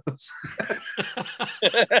a Rose.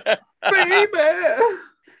 Baby.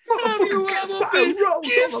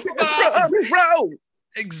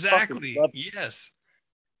 Exactly. Yes.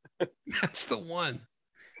 That's the one.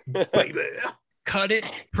 Baby. Cut it,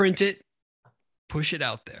 print it, push it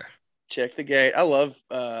out there. Check the gate. I love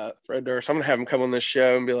Fred Durst. I'm gonna have him come on this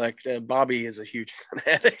show and be like, Bobby is a huge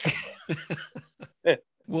fanatic.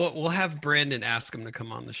 We'll have Brandon ask him to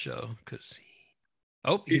come on the show because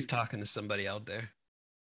he's talking to somebody out there.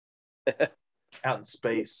 Out in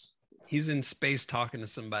space. He's in space talking to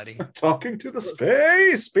somebody. Talking to the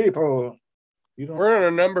space people. We're on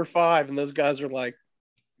a number 5, and those guys are like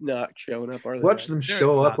not showing up. Are they? Watch them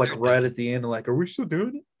show up like right at the end. Like, are we still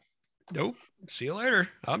doing it? Nope. See you later.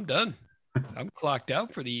 I'm done. I'm clocked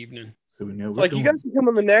out for the evening. So we know. Like, you guys can come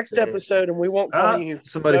on the next episode, and we won't call you.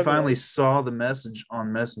 Somebody finally saw the message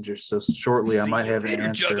on Messenger, so shortly I might have an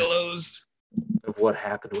answer of what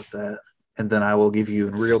happened with that, and then I will give you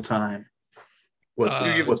in real time what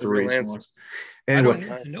the reason was. Anyway,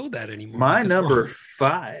 I don't know that anymore. My number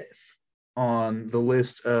 5 on the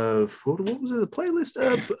list of what was it? The playlist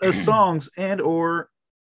of songs or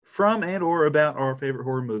about our favorite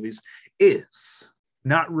horror movies is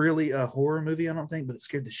not really a horror movie, I don't think, but it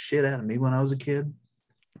scared the shit out of me when I was a kid.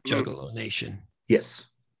 Juggalo Nation. Yes.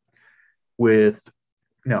 It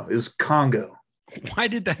was Congo. Why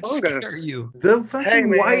did that scare you? The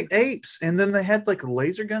fucking white apes, and then they had like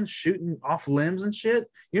laser guns shooting off limbs and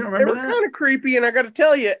shit. You don't remember that? They were kind of creepy, and I got to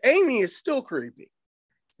tell you, Amy is still creepy.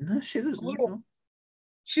 No, she was little.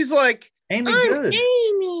 She's like, Amy good.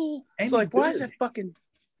 Amy. It's like, why is that fucking?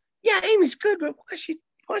 Yeah, Amy's good, but why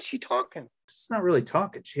is she talking? It's not really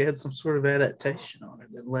talking. She had some sort of adaptation on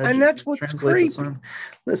it that led and that's what's creepy.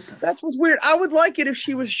 Listen, that's what's weird. I would like it if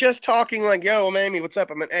she was just talking like, "Yo, I'm Amy. What's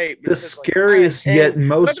up? I'm an ape." The scariest yet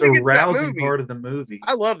most arousing part of the movie.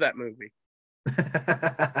 I love that movie.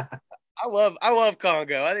 I love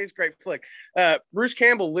Congo. I think it's a great flick. Bruce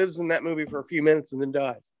Campbell lives in that movie for a few minutes and then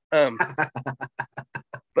dies. But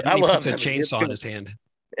I love a chainsaw in his hand.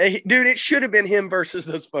 Dude, it should have been him versus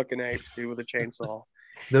those fucking apes, dude, with a chainsaw.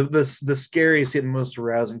 The scariest yet most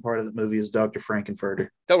arousing part of the movie is Dr. Frankenfurter.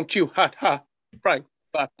 Don't you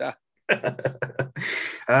Frankfurter.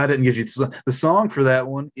 I didn't get you the song for that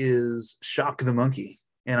one is Shock the Monkey,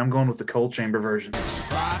 and I'm going with the Coal Chamber version.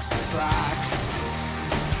 Fox,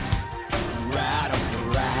 rat of the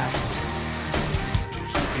rats.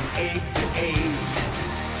 An ape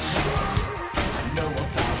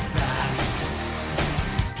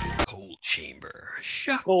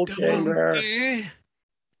Coal chamber.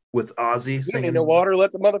 With Ozzy You don't singing. need no water.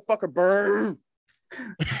 Let the motherfucker burn.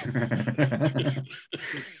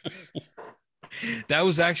 That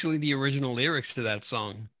was actually the original lyrics to that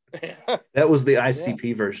song. That was the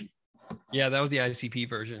ICP version. Yeah, that was the ICP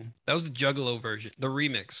version. That was the Juggalo version, the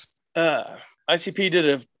remix. ICP did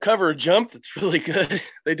a cover of Jump that's really good.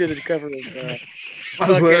 They did a cover of Might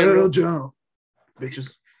as well jump,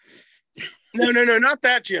 bitches. No, not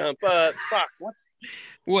that Jump. Fuck, what's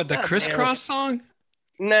What, the God Crisscross song?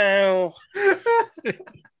 no?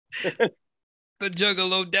 The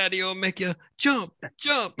Juggalo Daddy will make you jump.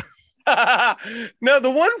 No,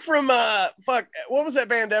 the one from what was that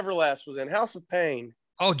band Everlast was in? House of Pain.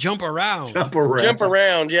 Oh, Jump Around. Jump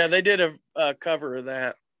around. Yeah, they did a cover of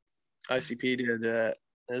that. ICP did. It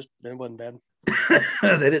wasn't bad.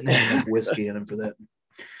 They didn't have enough whiskey in them for that.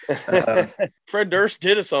 Fred Durst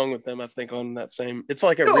did a song with them, I think, on that same. It's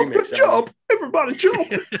like a Jump, remix. jump, everybody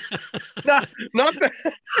jump. not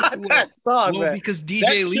that song. Well, man. because That DJ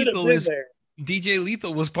should have Lethal been is there. DJ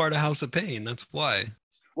Lethal was part of House of Pain. That's why.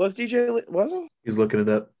 Was DJ wasn't? He's looking it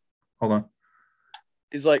up. Hold on.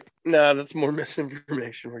 He's like, nah, that's more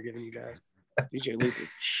misinformation we're giving you guys. DJ Luther's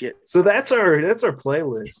shit. So that's our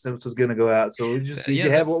playlist. That's what's gonna go out. So we just did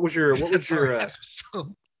you have what was your episode.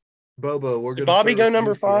 Bobo? We're gonna Did Bobby start go with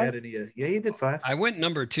number you if you 5? had any, yeah, he did 5. I went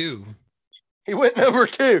number 2. He went number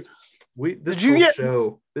 2.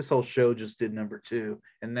 This whole show just did number 2,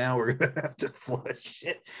 and now we're gonna have to flush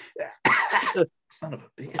it. Son of a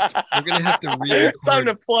bitch. We're gonna have to re-record. Time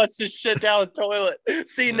to flush this shit down the toilet.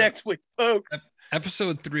 See you next week, folks.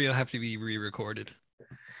 Episode 3 will have to be re-recorded.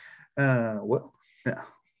 Well, yeah.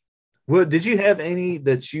 Well, did you have any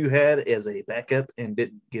that you had as a backup and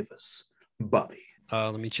didn't give us, Bobby?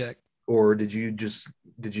 Let me check. Or did you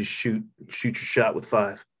shoot your shot with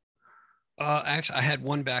 5? Actually, I had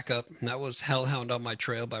one backup, and that was Hellhound on My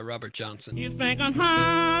Trail by Robert Johnson. You think I'm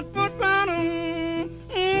hot foot bottom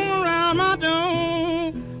around my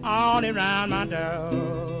door, all around my door.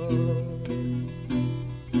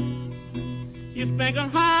 You think I'm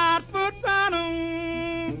hot foot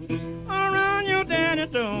bottom around your daddy's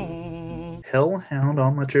door. Hellhound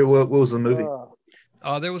on My Trail. What was the movie?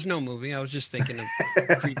 There was no movie. I was just thinking of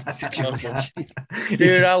previous situation.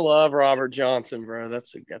 Dude, I love Robert Johnson, bro.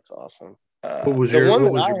 That's awesome. What was your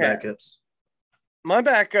backups? My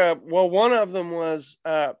backup, well, one of them was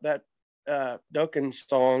that Duncan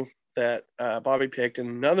song that Bobby picked, and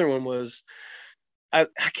another one was I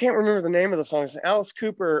can't remember the name of the song. It's Alice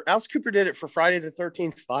Cooper. Alice Cooper did it for Friday the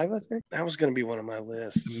 13th 5, I think. That was going to be one of my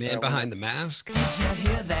lists. The Man Behind the Mask. Did you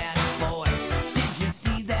hear that voice? Did you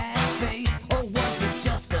see that face? Or was it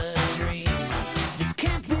just a dream? This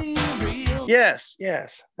can't be real. Yes. That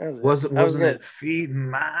was it. Wasn't it Feed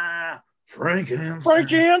My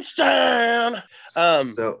Frankenstein?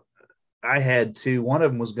 So I had 2. One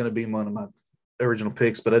of them was going to be one of my original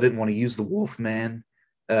picks, but I didn't want to use the Wolfman.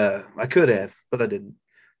 I could have, but I didn't.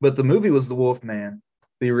 But the movie was the Wolfman,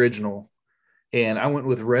 the original, and I went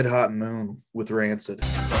with Red Hot Moon with Rancid.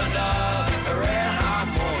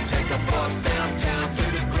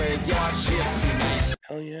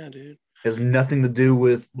 Hell yeah, dude. Has nothing to do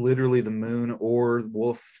with literally the moon or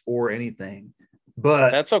wolf or anything.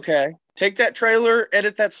 But That's okay. Take that trailer,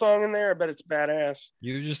 edit that song in there. I bet it's badass.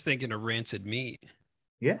 You're just thinking of Rancid Meat.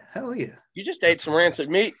 yeah, hell yeah. You just ate some rancid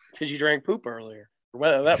meat because you drank poop earlier.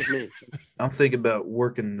 Well, that was me. I'm thinking about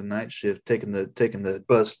working the night shift, taking the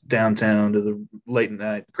bus downtown to the late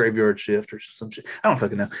night graveyard shift or some shit. I don't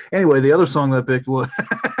fucking know. Anyway, the other song that I picked was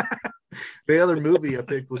the other movie I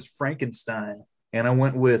picked was Frankenstein, and I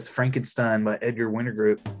went with Frankenstein by Edgar Winter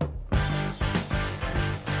Group.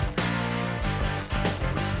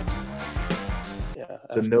 Yeah,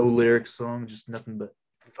 The no lyrics song, just nothing but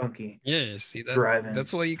funky. Yeah, see that. Driving.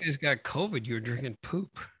 That's why you guys got COVID. You were drinking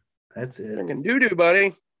poop. That's it. drinking doo-doo,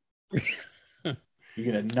 buddy. You're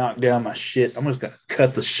gonna knock down my shit. I'm just gonna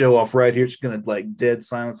cut the show off right here. It's gonna like dead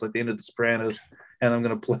silence like the end of The Sopranos, and I'm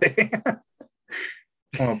gonna play. I'm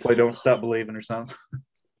gonna play "Don't Stop Believing" or something.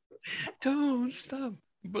 Don't stop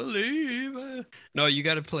believing. No, you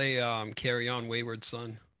got to play "Carry On, Wayward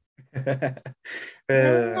Son." It's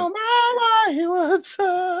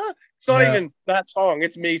not even that song.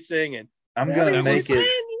 It's me singing. I'm gonna make it.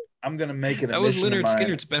 I'm gonna make it. That was Leonard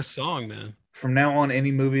Skinner's best song, man. From now on,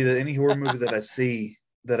 any horror movie that I see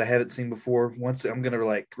that I haven't seen before, once I'm gonna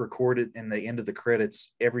like record it in the end of the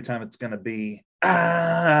credits. Every time it's gonna be hooked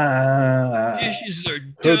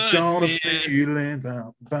on a feeling.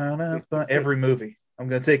 Every movie, I'm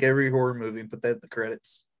gonna take every horror movie and put that in the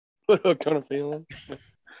credits. Put Hooked on a Feeling.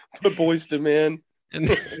 Put Boys to Men And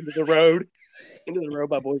into the road. Into the Road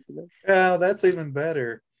by Boyz II Men. Oh, that's even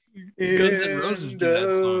better. Guns N' Roses do that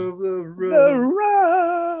song. Of the road. The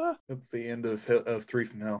road. That's the end of Three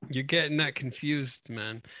from Hell. You're getting that confused,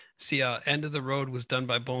 man. See, End of the Road was done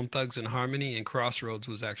by Bone Thugs and Harmony, and Crossroads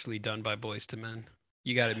was actually done by Boyz II Men.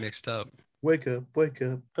 You got it mixed up. Wake up, wake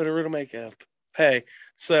up. Put a little makeup. Hey,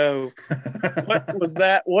 so what was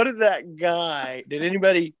that? What did that guy? Did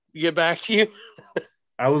anybody get back to you?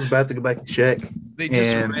 I was about to go back and check. They just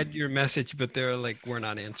And- read your message, but they're like, we're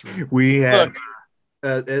not answering. We have,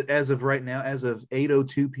 Look. as of right now, as of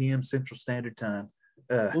 8:02 p.m. Central Standard Time.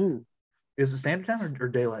 Ooh. Is it Standard Time or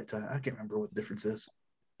Daylight Time? I can't remember what the difference is.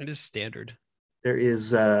 It is standard. There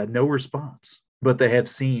is no response, but they have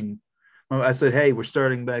seen. Well, I said, "Hey, we're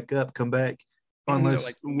starting back up. Come back." And they're Unless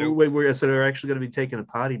like, nope. wait, I said they're actually going to be taking a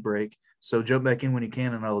potty break, so jump back in when you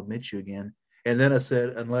can, and I'll admit you again. And then I said,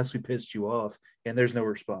 unless we pissed you off, and there's no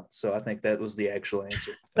response. So I think that was the actual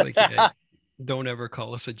answer. Like, yeah, don't ever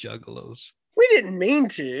call us a juggalos. We didn't mean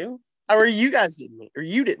to, or you guys didn't mean, or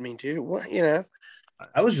you didn't mean to. What, you know,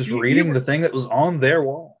 I was just You reading were- the thing that was on their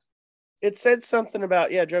wall. it said something about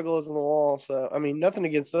juggalos on the wall. So I mean, nothing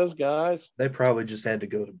against those guys. They probably just had to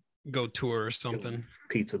go to Go tour or something.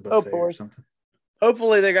 pizza buffet or boy. something.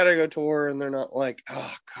 Hopefully, they got to go tour, and they're not like,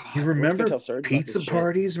 oh god. You let's remember go tell Serge about pizza this shit.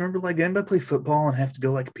 parties? Remember, like, anybody play football and have to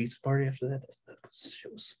go like a pizza party after that? That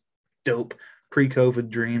shit was dope. Pre-COVID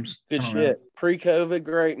dreams. Good I don't know. shit. Pre-COVID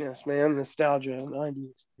greatness, man. Nostalgia,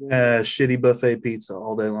 90s. Shitty buffet pizza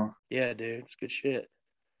all day long. Yeah, dude, it's good shit.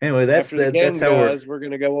 Anyway, that's After the game, that's how we're. guys, we're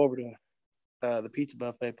gonna go over to the pizza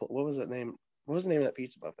buffet. What was that name? What was the name of that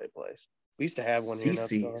pizza buffet place? We used to have one here.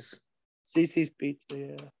 CC's. CC's Pizza.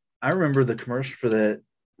 Yeah. I remember the commercial for that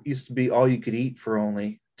used to be all you could eat for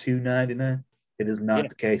only $2.99. It is not Yeah.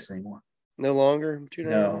 the case anymore. No longer.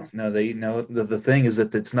 The thing is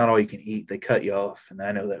that it's not all you can eat. They cut you off, and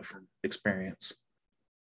I know that from experience.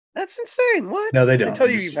 That's insane. What? No, they don't. tell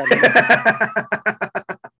you Just- you've had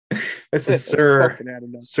I said, sir, Fucking out of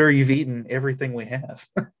nuts. sir, you've eaten everything we have.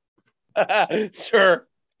 Sir.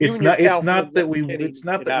 You It's and your not. It's cow not food that that we. you can't It's eat.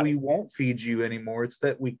 not Get that out. we won't feed you anymore. It's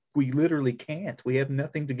that we literally can't. We have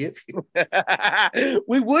nothing to give you,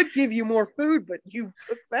 We would give you more food, but you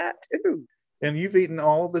took that too. and you've eaten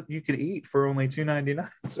all that you could eat for only $2.99,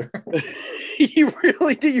 sir. You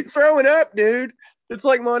really do. You're throwing up, dude. It's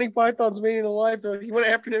like Monty Python's Meaning of Life. They're like, you want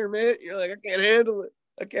an afternoon intermittent? You're like, I can't handle it.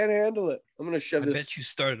 I can't handle it. I'm gonna shove I this. bet you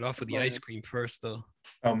started off with the ice cream first, though.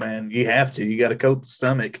 Oh man, you have to. You got to coat the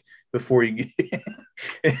stomach before you get.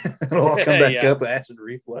 It'll all come back Yeah. up. Acid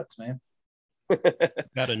reflux, man.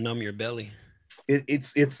 Got to numb your belly.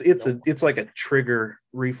 It's like a trigger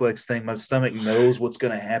reflex thing. My stomach knows what's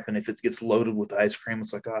going to happen if it gets loaded with ice cream.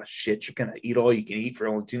 It's like, oh shit, you're gonna eat all you can eat for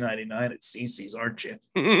only $2.99 at CC's, aren't you?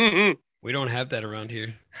 We don't have that around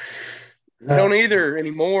here. Don't either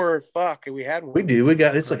anymore. Fuck, we had one. We do. We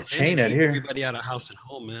got it's like a chain Brandon out ate here. Everybody out of house and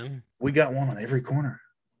home, man. We got one on every corner.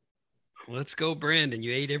 Let's go, Brandon.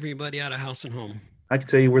 You ate everybody out of house and home. I can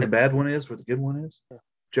tell you where the bad one is, where the good one is.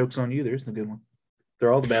 Joke's on you. There isn't a good one.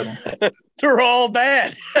 They're all the bad ones. They're all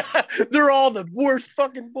bad. They're all the worst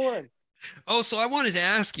fucking one. Oh, so I wanted to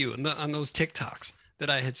ask you on those TikToks that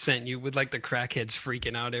I had sent you with like the crackheads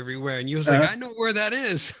freaking out everywhere, and you was like, Uh-huh. I know where that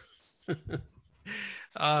is.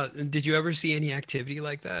 Did you ever see any activity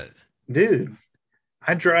like that? Dude,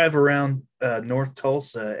 I drive around North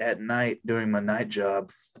Tulsa at night doing my night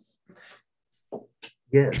job.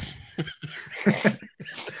 Yes.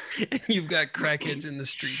 You've got crackheads in the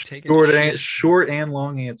street taking Short and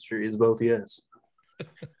long answer is both yes.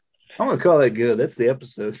 I'm gonna call that good. That's the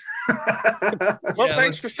episode. Well, Yeah,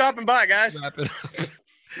 thanks for stopping by, guys. wrap it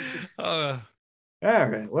up. All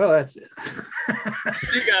right. Well, that's it.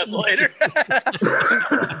 See you guys later.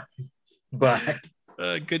 Bye.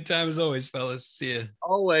 Good time as always, fellas. See ya.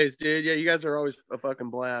 Always, dude. Yeah, you guys are always a fucking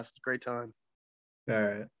blast. Great time. All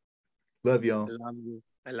right. Love y'all. I love you.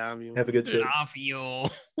 I love you. Have a good trip. Love you.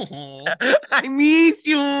 I miss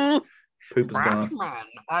you. Poop is gone. Batman,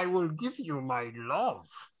 I will give you my love.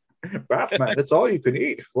 Batman, that's all you can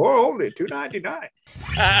eat for only $2.99.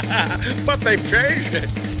 But they've changed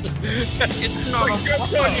it. It's not Like, a jokes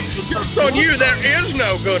buffet, on you. it's a Jokes on you. buffet. There is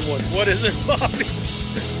no good one. What is it, Bobby?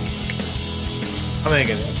 I'm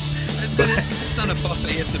thinking It's not a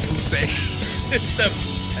buffet, it's a buffet. It's the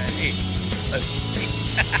hey.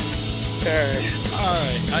 All right. All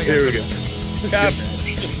right. I Here we go.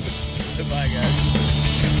 Goodbye, guys.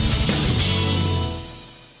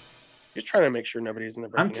 Just trying to make sure nobody's in the.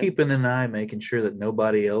 I'm keeping an eye, making sure that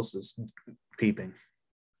nobody else is peeping.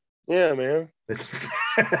 Yeah, man. It's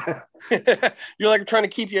You're like trying to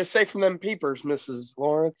keep you safe from them peepers, Mrs.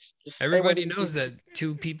 Lawrence. Everybody knows that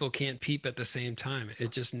two people can't peep at the same time.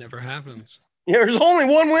 It just never happens. Yeah, there's only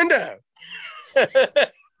one window.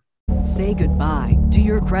 Say goodbye to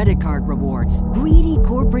your credit card rewards. Greedy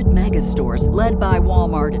corporate mega stores, led by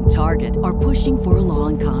Walmart and Target, are pushing for a law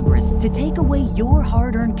in Congress to take away your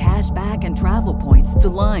hard-earned cash back and travel points to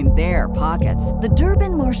line their pockets. The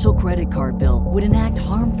Durbin-Marshall credit card bill would enact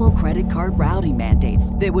harmful credit card routing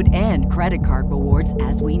mandates that would end credit card rewards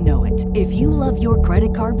as we know it. If you love your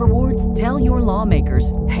credit card rewards, tell your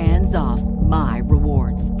lawmakers, hands off my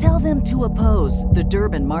rewards. Tell them to oppose the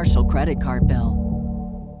Durbin-Marshall credit card bill.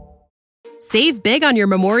 Save big on your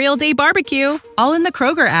Memorial Day barbecue, all in the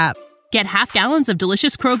Kroger app. Get half gallons of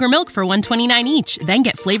delicious Kroger milk for $1.29 each. Then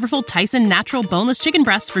get flavorful Tyson natural boneless chicken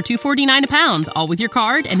breasts for $2.49 a pound, all with your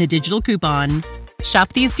card and a digital coupon. Shop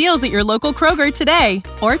these deals at your local Kroger today,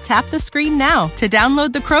 or tap the screen now to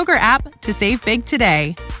download the Kroger app to save big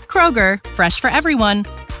today. Kroger, fresh for everyone.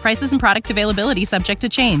 Prices and product availability subject to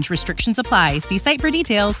change. Restrictions apply. See site for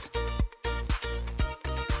details.